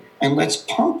airtight, and let's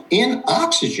pump in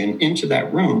oxygen into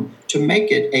that room to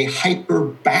make it a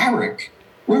hyperbaric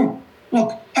room.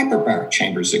 Look, hyperbaric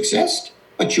chambers exist,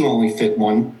 but you only fit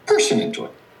one person into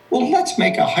it. Well, let's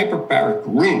make a hyperbaric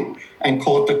room and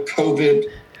call it the COVID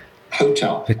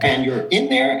hotel. And you're in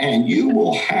there and you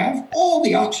will have all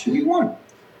the oxygen you want.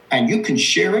 And you can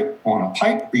share it on a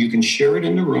pipe, or you can share it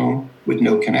in the room with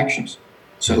no connections.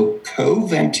 So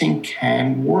co-venting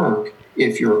can work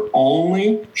if you're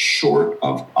only short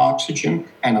of oxygen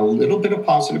and a little bit of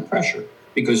positive pressure,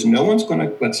 because no one's going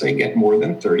to, let's say, get more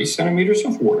than 30 centimeters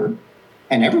of water,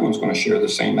 and everyone's going to share the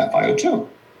same FiO2.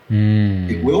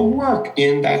 It will work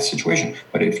in that situation.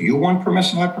 But if you want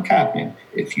permissive hypercapnia,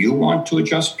 if you want to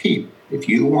adjust PEEP, if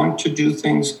you want to do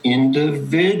things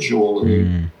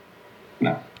individually,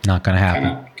 no. Not going to happen.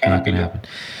 Not going to happen.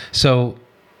 So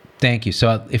thank you.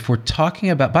 So if we're talking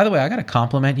about, by the way, I got to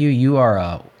compliment you.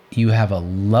 You have a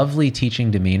lovely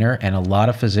teaching demeanor, and a lot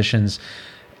of physicians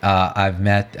I've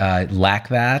met lack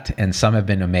that, and some have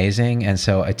been amazing. And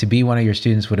so to be one of your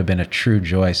students would have been a true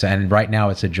joy. So, and right now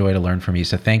it's a joy to learn from you.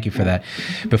 So thank you for that.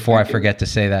 Before I forget to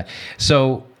say that.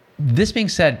 So this being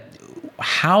said,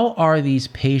 how are these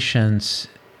patients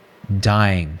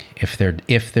dying if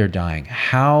they're dying?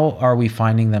 How are we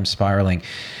finding them spiraling?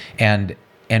 And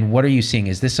what are you seeing?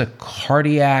 Is this a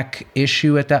cardiac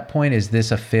issue at that point? Is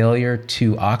this a failure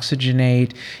to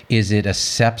oxygenate? Is it a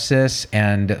sepsis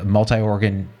and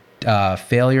multi-organ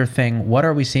failure thing? What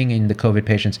are we seeing in the COVID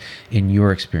patients in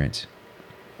your experience?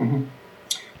 Mm-hmm.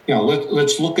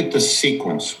 Let's look at the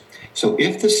sequence. So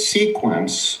if the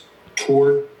sequence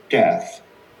toward death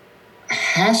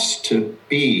has to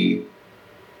be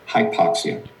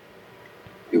hypoxia,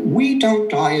 we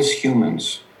don't die as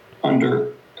humans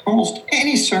under almost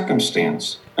any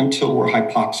circumstance until we're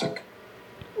hypoxic.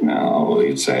 Now,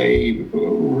 you'd say,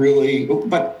 really?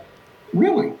 But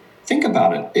really, think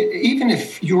about it. Even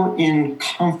if you're in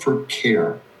comfort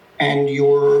care and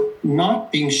you're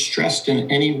not being stressed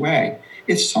in any way,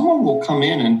 if someone will come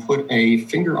in and put a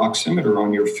finger oximeter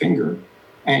on your finger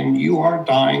and you are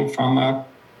dying from a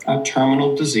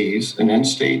terminal disease, an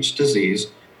end-stage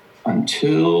disease,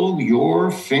 until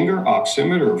your finger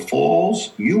oximeter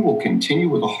falls, you will continue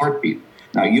with a heartbeat.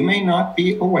 Now, you may not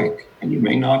be awake and you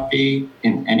may not be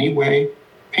in any way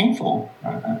painful,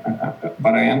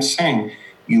 but I am saying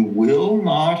you will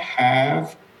not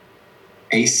have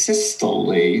a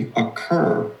systole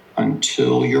occur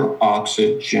until your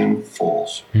oxygen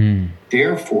falls.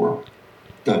 Therefore,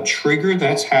 the trigger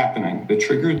that's happening, the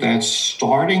trigger that's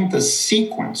starting the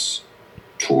sequence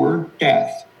toward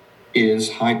death, is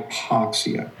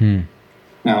hypoxia.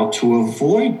 Now, to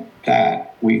avoid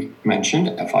that, we've mentioned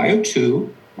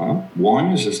FiO2. Well,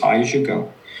 1 is as high as you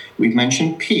go. We've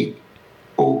mentioned PEEP.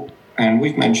 And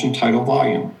we've mentioned tidal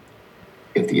volume.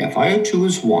 If the FiO2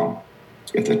 is 1,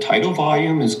 if the tidal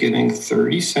volume is giving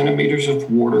 30 centimeters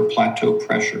of water plateau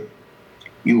pressure,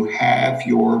 you have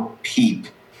your PEEP.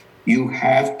 You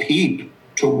have PEEP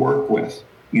to work with.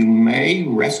 You may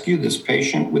rescue this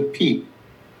patient with PEEP.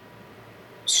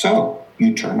 So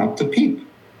you turn up the PEEP.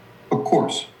 Of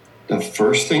course, the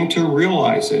first thing to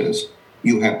realize is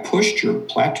you have pushed your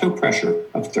plateau pressure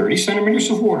of 30 centimeters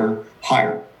of water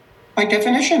higher. By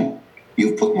definition,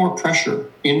 you've put more pressure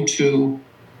into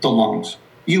the lungs.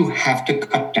 You have to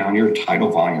cut down your tidal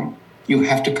volume. You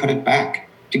have to cut it back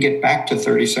to get back to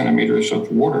 30 centimeters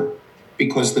of water,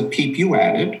 because the PEEP you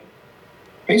added,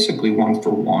 basically 1 for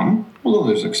 1, although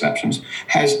there's exceptions,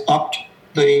 has upped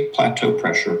the plateau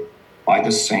pressure by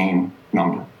the same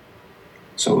number.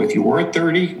 So if you were at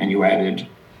 30 and you added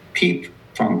PEEP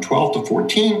from 12 to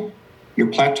 14, your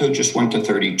plateau just went to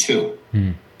 32.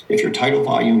 If your tidal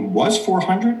volume was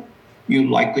 400, you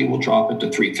likely will drop it to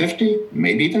 350,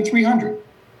 maybe even 300.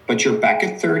 But you're back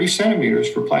at 30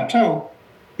 centimeters for plateau,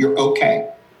 you're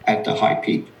okay at the high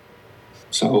PEEP.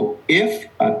 So if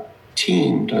a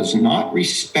team does not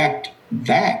respect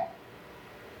that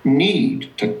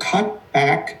need to cut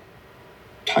back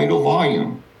tidal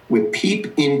volume with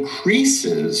PEEP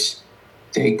increases,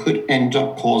 they could end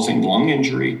up causing lung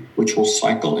injury, which will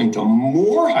cycle into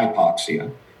more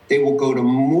hypoxia. They will go to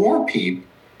more PEEP,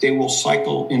 they will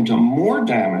cycle into more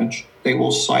damage, they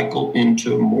will cycle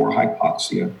into more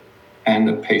hypoxia, and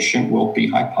the patient will be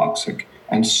hypoxic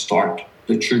and start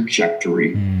the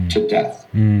trajectory to death.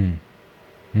 And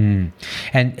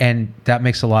that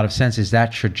makes a lot of sense. Is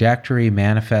that trajectory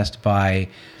manifest by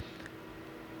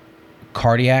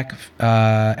cardiac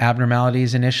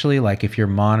abnormalities initially? Like if you're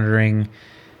monitoring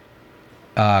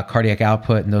cardiac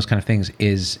output and those kind of things,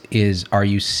 are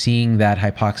you seeing that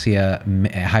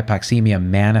hypoxemia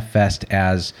manifest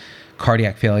as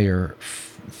cardiac failure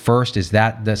first? Is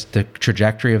that the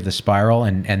trajectory of the spiral?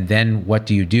 And then what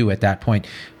do you do at that point?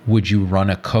 Would you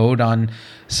run a code on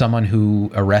someone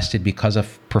who arrested because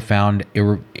of profound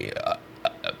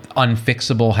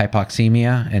unfixable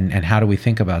hypoxemia? And how do we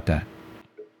think about that?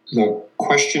 The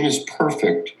question is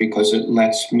perfect because it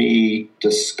lets me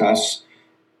discuss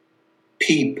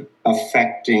PEEP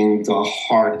affecting the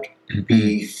heart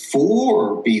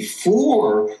before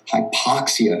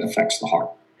hypoxia affects the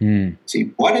heart.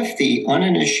 See, what if the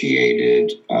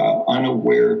uninitiated,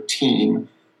 unaware team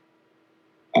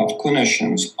of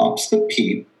clinicians ups the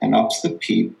PEEP, and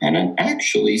it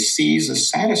actually sees a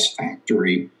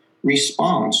satisfactory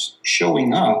response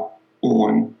showing up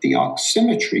on the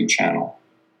oximetry channel,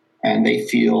 and they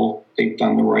feel they've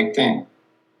done the right thing.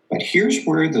 But here's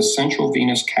where the central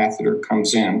venous catheter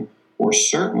comes in, or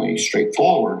certainly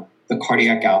straightforward, the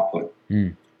cardiac output.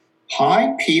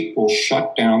 High PEEP will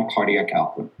shut down cardiac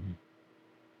output.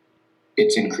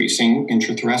 It's increasing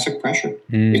intrathoracic pressure.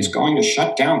 It's going to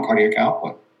shut down cardiac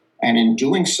output. And in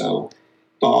doing so,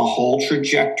 the whole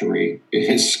trajectory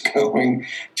is going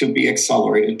to be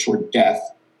accelerated toward death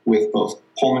with both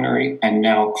pulmonary and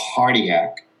now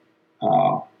cardiac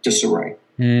disarray.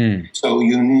 So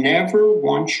you never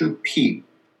want your PEEP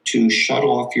to shut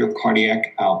off your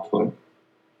cardiac output.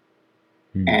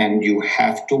 And you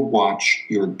have to watch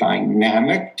your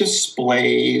dynamic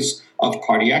displays of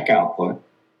cardiac output,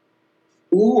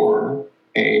 or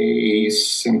a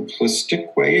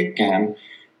simplistic way, again,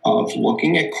 of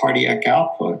looking at cardiac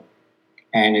output,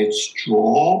 and it's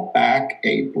draw back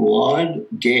a blood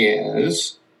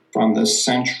gas from the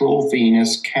central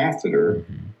venous catheter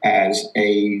as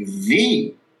a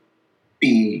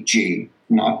VBG,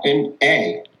 not an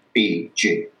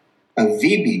ABG, a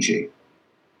VBG.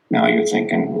 Now you're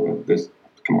thinking,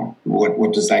 come on,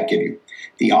 what does that give you?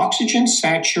 The oxygen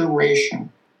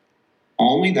saturation,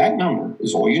 only that number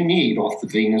is all you need off the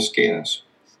venous gas.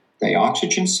 The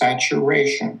oxygen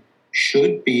saturation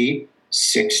should be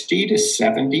 60 to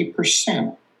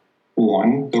 70%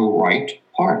 on the right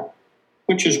heart,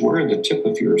 which is where the tip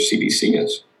of your CVC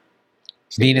is.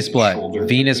 Venous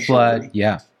blood,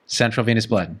 yeah, central venous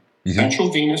blood.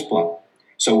 Central venous blood.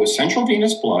 So with central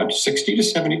venous blood, 60 to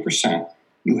 70%,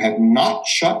 you have not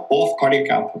shut off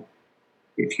cardiac output.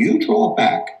 If you draw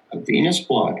back a venous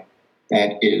blood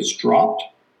that is dropped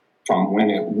from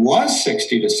when it was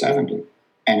 60 to 70,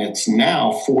 and it's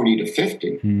now 40 to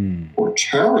 50, or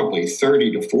terribly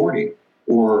 30 to 40,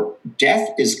 or death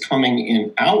is coming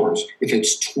in hours, if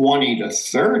it's 20 to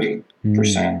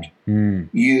 30%,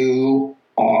 you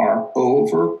are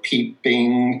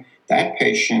over-peeping that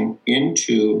patient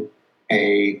into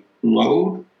a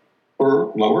lower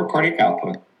cardiac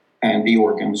output, and the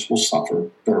organs will suffer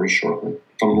very shortly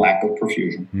from lack of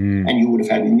perfusion. And you would have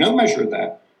had no measure of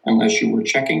that unless you were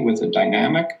checking with a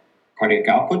dynamic cardiac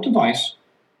output device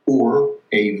or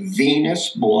a venous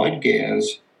blood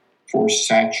gas for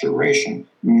saturation,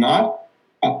 not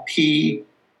a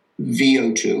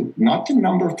PVO2, not the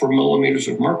number for millimeters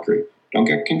of mercury. Don't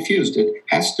get confused. It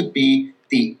has to be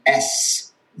the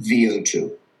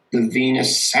SVO2, the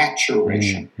venous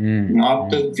saturation, not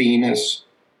the venous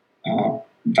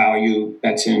value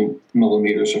that's in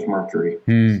millimeters of mercury.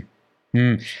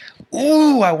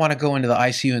 Ooh, I want to go into the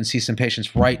ICU and see some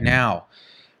patients right now.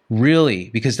 Really,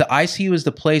 because the ICU is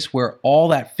the place where all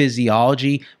that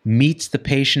physiology meets the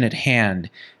patient at hand,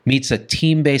 meets a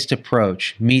team-based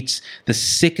approach, meets the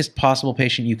sickest possible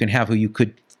patient you can have who you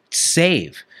could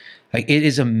save. Like, it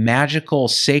is a magical,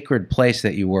 sacred place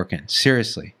that you work in.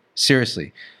 Seriously.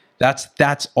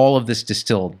 That's all of this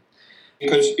distilled.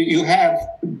 Because you have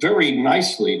very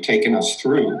nicely taken us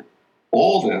through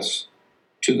all this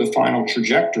to the final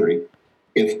trajectory.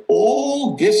 If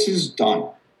all this is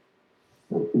done,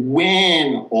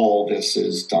 when all this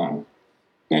is done,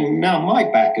 and now my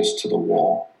back is to the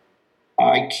wall.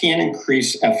 I can't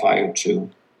increase FiO2.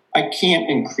 I can't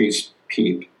increase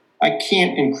PEEP. I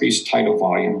can't increase tidal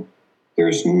volume.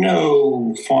 There's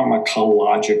no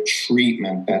pharmacologic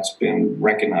treatment that's been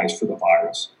recognized for the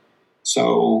virus.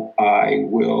 So I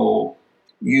will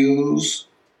use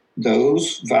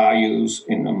those values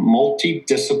in a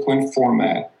multidiscipline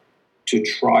format to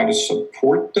try to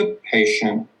support the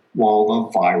patient while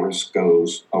the virus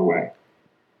goes away.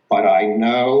 But I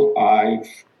know I've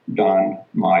done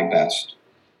my best.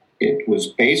 It was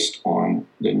based on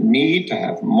the need to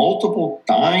have multiple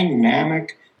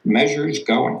dynamic measures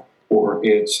going, or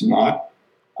it's not,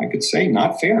 I could say,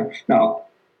 not fair. Now,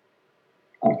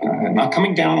 I'm not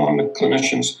coming down on the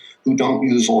clinicians who don't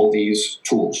use all these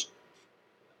tools,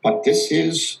 but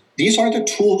these are the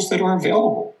tools that are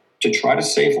available to try to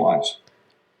save lives.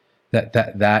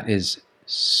 That is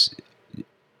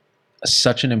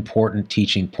such an important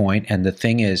teaching point. And the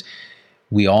thing is,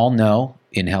 we all know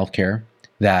in healthcare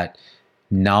that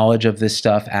knowledge of this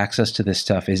stuff, access to this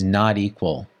stuff is not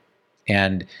equal.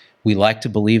 And we like to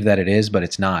believe that it is, but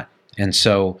it's not. And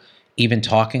so even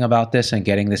talking about this and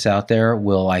getting this out there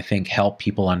will, I think, help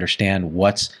people understand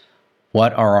what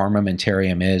our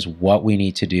armamentarium is, what we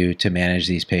need to do to manage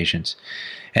these patients.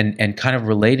 And kind of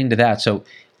relating to that, so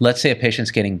let's say a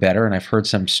patient's getting better, and I've heard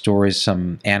some stories,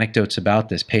 some anecdotes about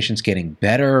this. Patient's getting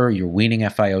better, you're weaning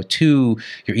FiO2,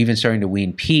 you're even starting to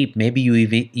wean PEEP, maybe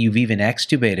you've even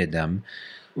extubated them.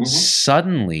 Mm-hmm.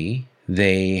 Suddenly,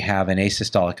 they have an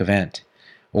asystolic event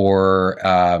or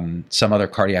some other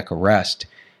cardiac arrest.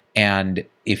 And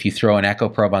if you throw an echo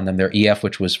probe on them, their EF,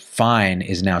 which was fine,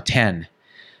 is now 10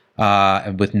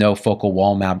 with no focal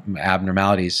wall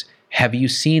abnormalities. Have you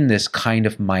seen this kind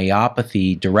of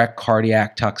myopathy, direct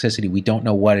cardiac toxicity? We don't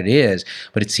know what it is,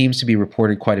 but it seems to be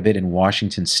reported quite a bit in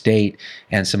Washington State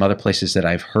and some other places that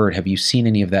I've heard. Have you seen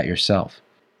any of that yourself?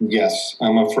 Yes,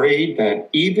 I'm afraid that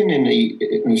even in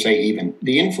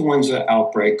the influenza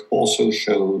outbreak also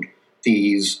showed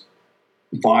these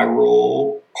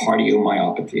viral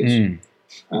cardiomyopathies.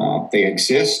 They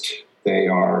exist. They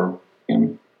are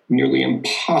nearly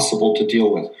impossible to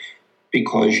deal with,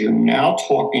 because you're now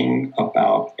talking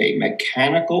about a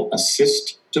mechanical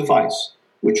assist device,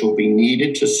 which will be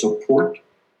needed to support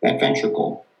that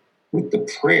ventricle, with the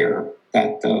prayer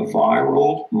that the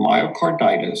viral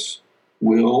myocarditis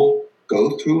will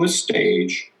go through a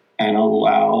stage and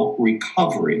allow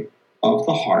recovery of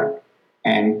the heart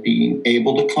and being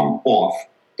able to come off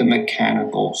the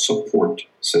mechanical support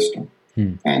system.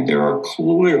 And there are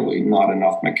clearly not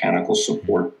enough mechanical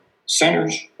support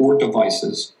centers or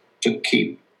devices to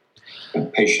keep the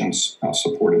patients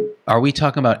supported. Are we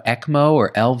talking about ECMO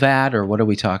or LVAD, or what are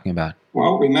we talking about?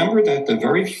 Well, remember that the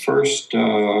very first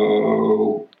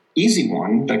easy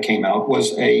one that came out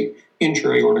was a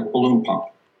intra-aortic balloon pump,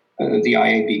 the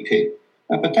IABP.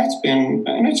 But that's been,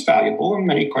 and it's valuable, and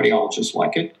many cardiologists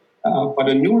like it. But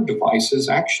a newer device is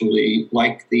actually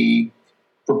like the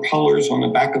propellers on the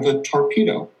back of a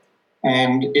torpedo.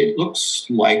 And it looks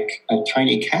like a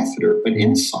tiny catheter, but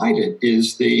inside it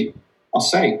is the, I'll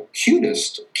say,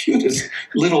 cutest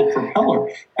little propeller.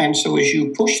 And so as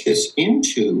you push this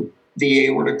into the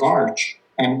aortic arch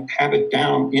and have it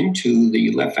down into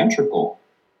the left ventricle,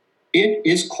 it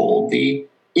is called the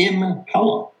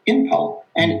impella,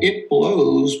 and it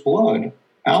blows blood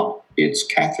out its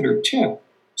catheter tip,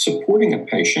 supporting a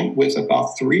patient with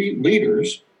about 3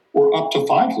 liters or up to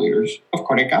 5 liters of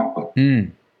cardiac output.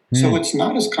 So it's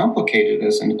not as complicated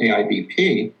as an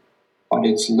AIBP, but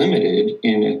it's limited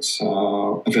in its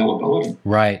availability.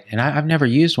 Right. And I've never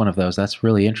used one of those. That's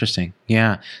really interesting.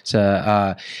 Yeah.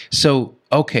 So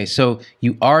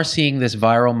you are seeing this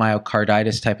viral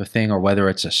myocarditis type of thing, or whether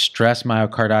it's a stress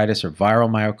myocarditis or viral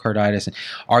myocarditis.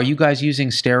 Are you guys using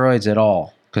steroids at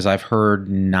all? Because I've heard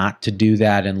not to do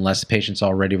that unless the patient's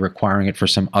already requiring it for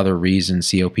some other reason,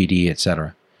 COPD, et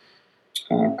cetera.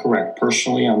 Correct.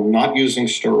 Personally, I'm not using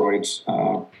steroids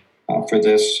for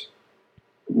this.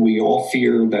 We all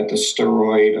fear that the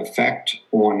steroid effect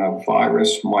on a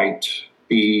virus might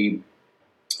be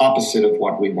opposite of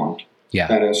what we want. Yeah.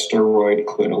 That a steroid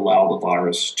could allow the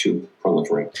virus to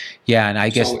proliferate. Yeah, and I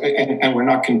guess... And we're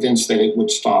not convinced that it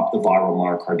would stop the viral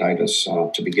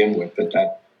myocarditis to begin with, but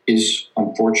that is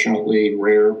unfortunately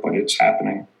rare, but it's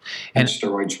happening, and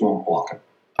steroids won't block it.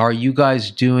 Are you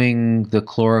guys doing the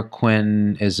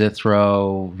chloroquine,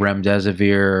 azithro,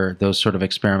 remdesivir, those sort of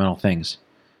experimental things?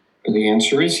 The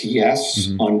answer is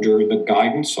yes, under the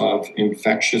guidance of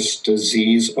infectious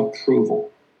disease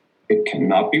approval. It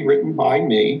cannot be written by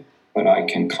me, but I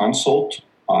can consult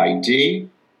ID,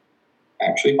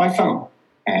 actually by phone,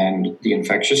 and the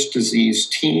infectious disease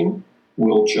team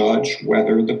will judge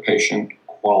whether the patient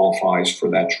qualifies for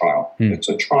that trial. It's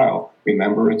a trial.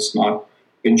 Remember, it's not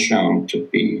been shown to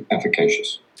be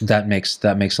efficacious. That makes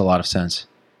a lot of sense.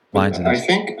 I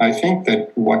think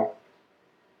that what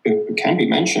can be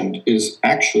mentioned is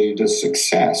actually the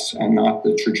success and not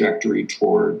the trajectory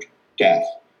toward death.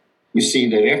 You see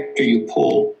that after you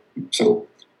pull, so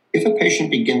If a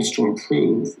patient begins to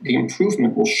improve, the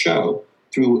improvement will show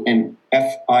through an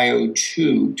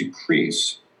FiO2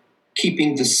 decrease,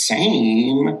 keeping the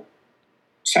same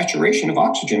saturation of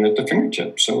oxygen at the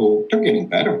fingertip. So they're getting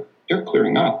better. They're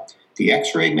clearing up. The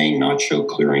X-ray may not show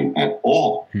clearing at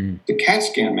all. The CAT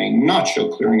scan may not show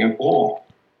clearing at all.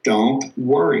 Don't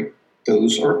worry.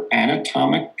 Those are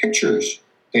anatomic pictures.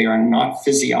 They are not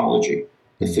physiology.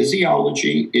 The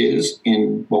physiology is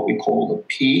in what we call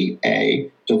the PA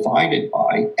divided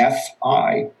by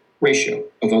FI ratio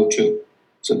of O2.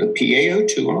 So the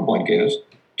PaO2 on a blood gas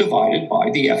divided by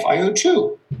the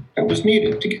FiO2 that was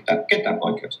needed to get that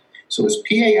blood gas. So as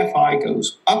PaFi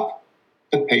goes up,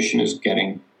 the patient is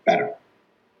getting better.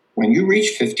 When you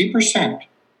reach 50%,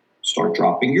 start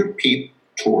dropping your PEEP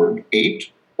toward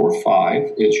 8 or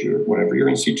 5 is whatever your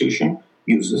institution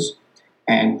uses,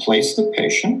 and place the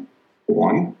patient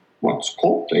on what's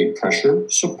called a pressure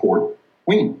support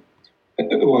wean.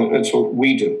 Well, that's what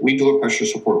we do. We do a pressure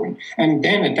support wean. And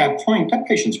then at that point, that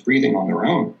patient's breathing on their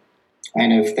own.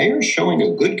 And if they are showing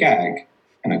a good gag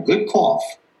and a good cough,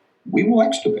 we will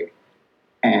extubate.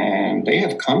 And they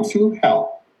have come through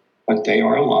hell, but they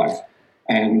are alive.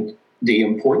 And the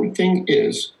important thing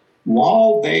is,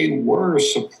 while they were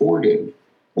supported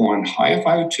on high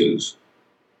FiO2s,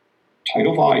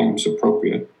 tidal volumes,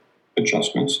 appropriate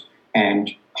adjustments,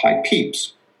 and high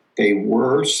PEEPs, they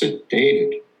were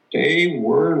sedated. They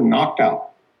were knocked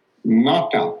out.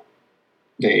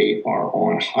 They are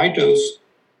on high dose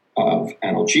of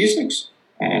analgesics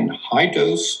and high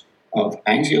dose of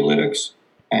anxiolytics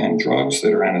and drugs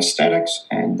that are anesthetics,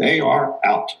 and they are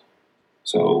out.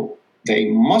 So they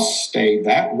must stay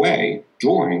that way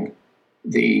during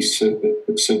the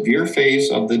severe phase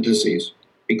of the disease,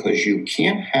 because you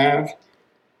can't have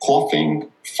coughing,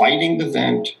 fighting the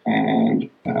vent, and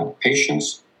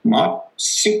patients not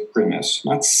synchronous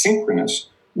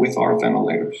with our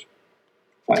ventilators.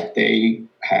 But they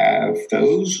have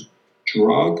those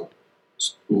drugs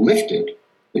lifted.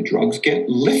 The drugs get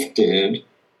lifted,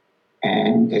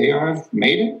 and they have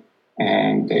made it,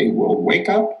 and they will wake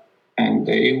up, and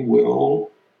they will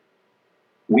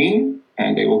wean,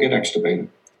 and they will get extubated.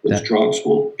 Those drugs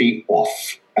will be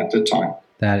off at the time.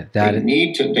 They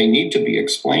need to be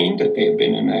explained that they have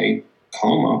been in a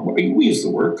coma. We use the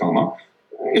word coma.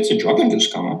 It's a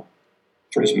drug-induced coma.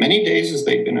 For as many days as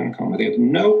they've been in a coma, they have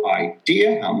no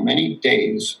idea how many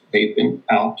days they've been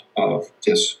out of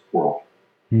this world.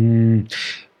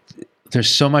 There's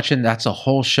so much, and that's a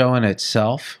whole show in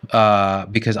itself,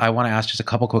 because I want to ask just a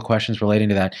couple quick questions relating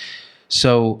to that.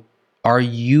 So are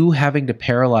you having to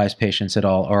paralyze patients at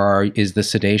all, or is the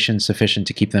sedation sufficient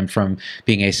to keep them from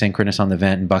being asynchronous on the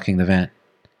vent and bucking the vent?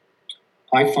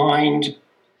 I find,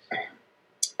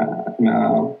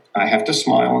 now I have to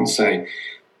smile and say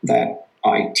that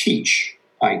I teach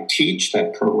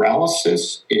that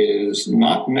paralysis is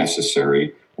not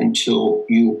necessary until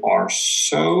you are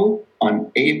so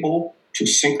unable to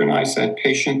synchronize that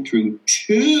patient through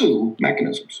 2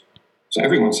 mechanisms. So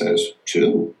everyone says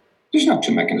 2. There's not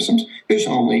 2 mechanisms. There's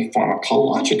only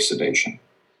pharmacologic sedation.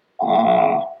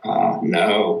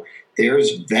 No.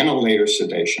 There's ventilator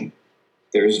sedation.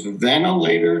 There's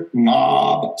ventilator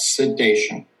knob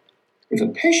sedation. If a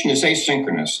patient is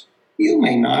asynchronous, you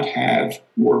may not have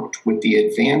worked with the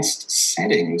advanced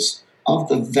settings of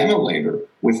the ventilator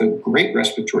with a great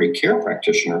respiratory care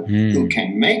practitioner who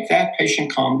can make that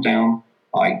patient calm down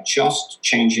by just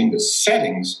changing the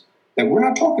settings that we're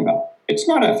not talking about. It's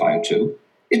not FiO2.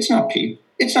 It's not PEEP.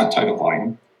 It's not tidal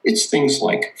volume. It's things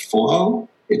like flow.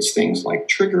 It's things like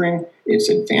triggering. It's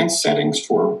advanced settings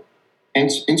for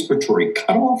inspiratory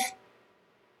cutoff.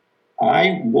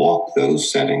 I walk those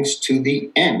settings to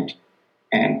the end.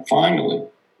 And finally,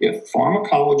 if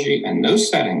pharmacology and those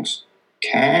settings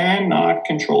cannot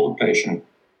control the patient,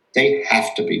 they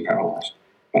have to be paralyzed.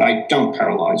 But I don't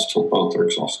paralyze till both are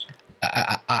exhausted.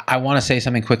 I want to say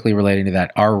something quickly relating to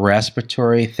that. Our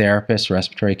respiratory therapists,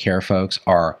 respiratory care folks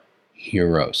are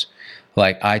heroes.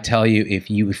 Like I tell you,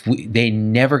 they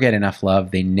never get enough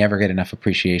love. They never get enough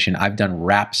appreciation. I've done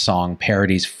rap song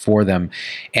parodies for them,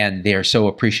 and they're so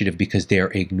appreciative because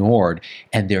they're ignored,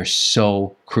 and they're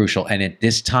so crucial. And at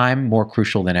this time, more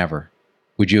crucial than ever.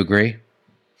 Would you agree?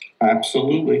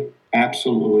 Absolutely. I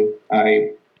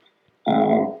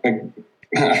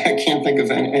can't think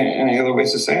of any other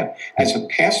ways to say it. As a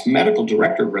past medical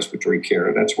director of respiratory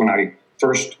care, that's when I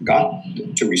first got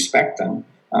to respect them.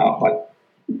 But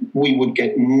we would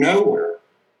get nowhere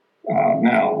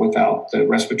now without the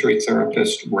respiratory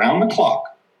therapist round the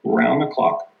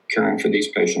clock caring for these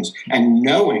patients and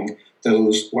knowing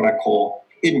those, what I call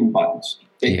hidden buttons.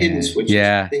 the hidden switches,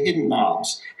 the hidden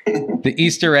knobs. The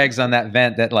Easter eggs on that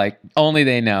vent that like only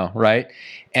they know, right?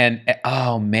 And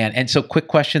oh man. And so quick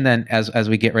question then as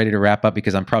we get ready to wrap up,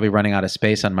 because I'm probably running out of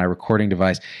space on my recording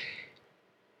device.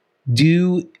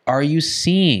 Are you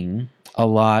seeing a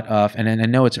lot of, and I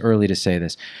know it's early to say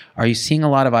this, are you seeing a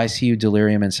lot of ICU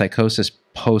delirium and psychosis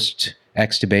post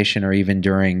extubation or even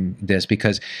during this?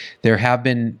 Because there have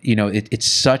been, it's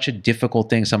such a difficult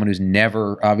thing. Someone who's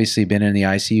never obviously been in the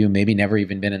ICU, maybe never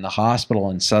even been in the hospital,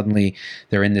 and suddenly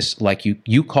they're in this, like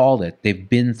you called it, they've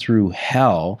been through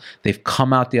hell. They've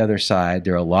come out the other side.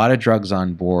 There are a lot of drugs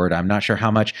on board. I'm not sure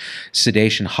how much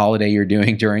sedation holiday you're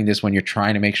doing during this when you're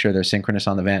trying to make sure they're synchronous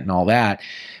on the vent and all that.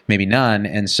 Maybe none.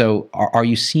 And so are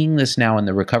you seeing this now in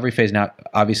the recovery phase? Now,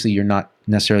 obviously, you're not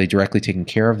necessarily directly taking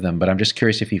care of them, but I'm just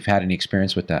curious if you've had any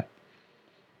experience with that.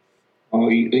 Oh,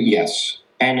 yes.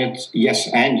 And it's yes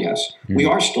and yes. Mm-hmm. We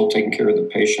are still taking care of the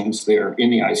patients there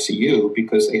in the ICU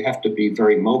because they have to be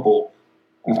very mobile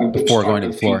before going to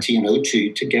the floor. PT and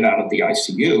OT to get out of the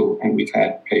ICU. And we've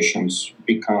had patients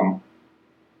become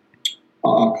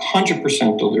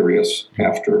 100% delirious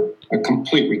after a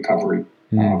complete recovery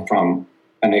from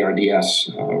an ARDS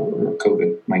or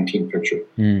COVID-19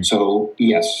 picture. So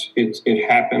yes, it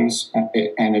happens,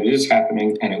 and it is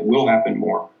happening, and it will happen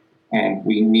more. And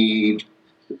we need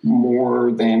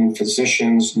more than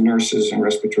physicians, nurses, and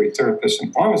respiratory therapists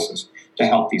and pharmacists to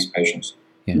help these patients.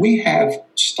 Yeah. We have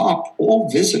stopped all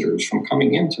visitors from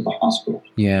coming into the hospital.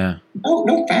 Yeah.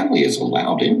 No family is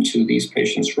allowed into these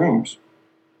patients' rooms.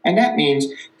 And that means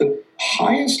the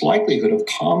highest likelihood of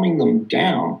calming them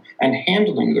down and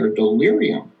handling their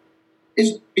delirium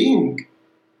is being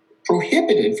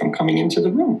prohibited from coming into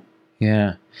the room.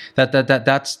 Yeah,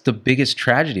 that's the biggest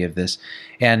tragedy of this,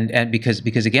 and because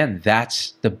again,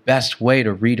 that's the best way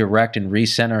to redirect and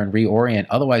recenter and reorient.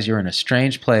 Otherwise, you're in a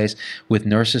strange place with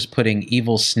nurses putting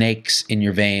evil snakes in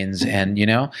your veins, and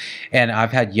And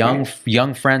I've had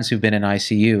young friends who've been in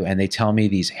ICU, and they tell me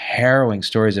these harrowing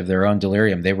stories of their own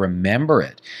delirium. They remember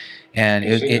it, and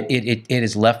it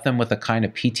has left them with a kind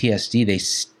of PTSD. They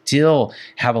still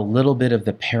have a little bit of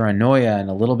the paranoia and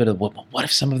a little bit of what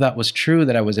if some of that was true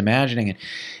that I was imagining, and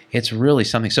it's really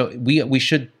something. So we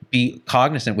should be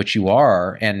cognizant, which you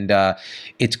are, and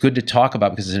it's good to talk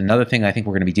about because there's another thing I think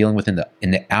we're going to be dealing with in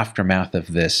the aftermath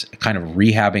of this, kind of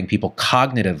rehabbing people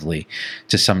cognitively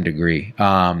to some degree.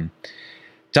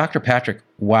 Dr. Patrick,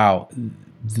 wow.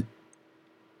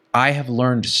 I have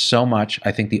learned so much.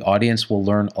 I think the audience will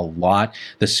learn a lot.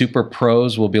 The super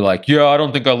pros will be like, yeah, I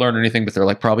don't think I learned anything, but they're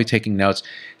like probably taking notes.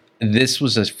 This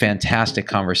was a fantastic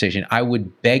conversation. I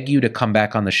would beg you to come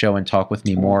back on the show and talk with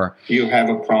me more. You have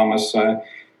a promise.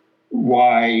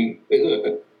 Why?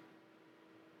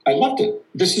 I loved it.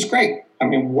 This is great. I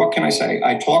mean, what can I say?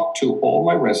 I talk to all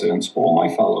my residents, all my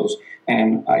fellows,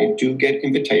 and I do get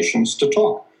invitations to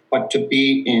talk. But to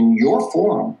be in your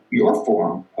forum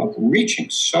of reaching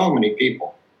so many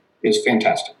people is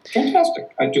fantastic. Fantastic.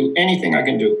 I do anything I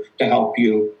can do to help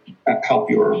you, help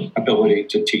your ability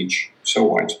to teach so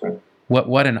widespread.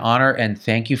 What an honor, and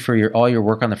thank you for all your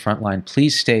work on the front line.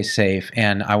 Please stay safe,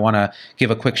 and I want to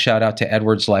give a quick shout out to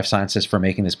Edwards Life Sciences for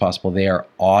making this possible. They are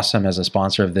awesome as a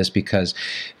sponsor of this because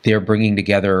they're bringing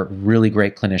together really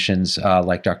great clinicians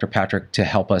like Dr. Patrick to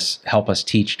help us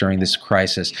teach during this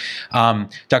crisis.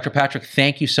 Dr. Patrick,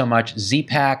 thank you so much.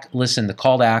 Z-Pack, listen, the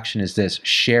call to action is this: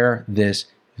 share this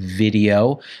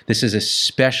video. This is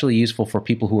especially useful for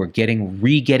people who are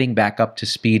getting back up to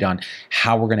speed on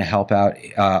how we're going to help out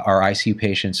our ICU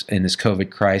patients in this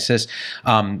COVID crisis.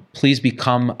 Please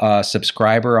become a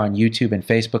subscriber on YouTube and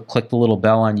Facebook. Click the little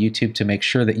bell on YouTube to make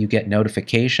sure that you get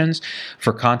notifications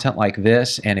for content like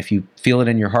this. And if you feel it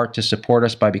in your heart to support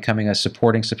us by becoming a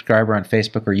supporting subscriber on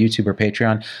Facebook or YouTube or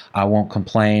Patreon, I won't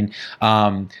complain.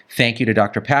 Thank you to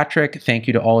Dr. Patrick. Thank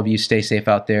you to all of you. Stay safe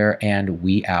out there, and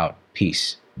we out.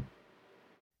 Peace.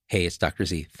 Hey, it's Dr.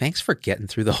 Z. Thanks for getting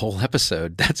through the whole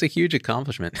episode. That's a huge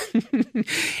accomplishment.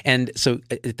 And so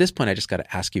at this point, I just got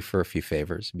to ask you for a few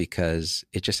favors because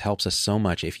it just helps us so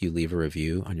much if you leave a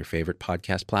review on your favorite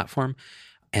podcast platform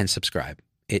and subscribe.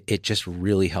 It just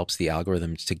really helps the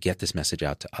algorithms to get this message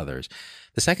out to others.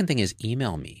 The second thing is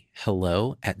email me,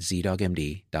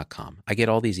 hello@zdogmd.com. I get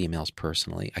all these emails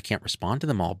personally. I can't respond to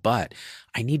them all, but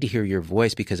I need to hear your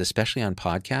voice because especially on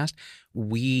podcast,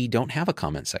 we don't have a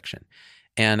comment section.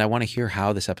 And I want to hear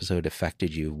how this episode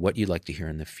affected you, what you'd like to hear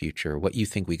in the future, what you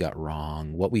think we got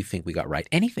wrong, what we think we got right,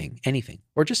 anything,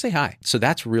 or just say hi. So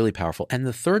that's really powerful. And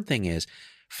the third thing is,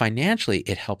 financially,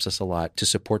 it helps us a lot to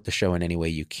support the show in any way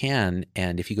you can.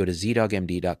 And if you go to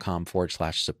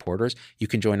zdogmd.com/supporters, you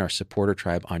can join our supporter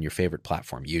tribe on your favorite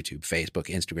platform, YouTube, Facebook,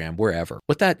 Instagram, wherever.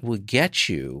 What that will get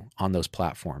you on those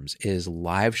platforms is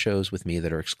live shows with me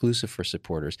that are exclusive for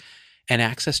supporters and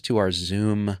access to our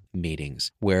Zoom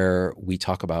meetings where we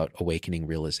talk about awakening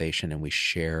realization and we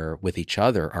share with each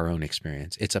other our own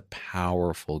experience. It's a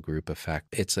powerful group effect.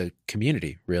 It's a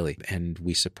community, really. And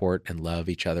we support and love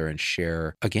each other and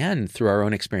share, again, through our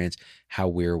own experience, how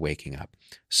we're waking up.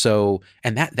 So,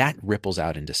 and that ripples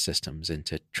out into systems,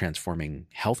 into transforming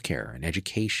healthcare and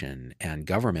education and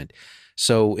government.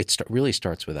 So it really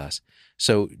starts with us.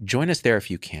 So join us there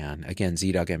if you can. Again,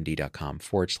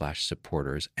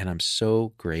 zdogmd.com/supporters. And I'm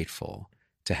so grateful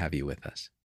to have you with us.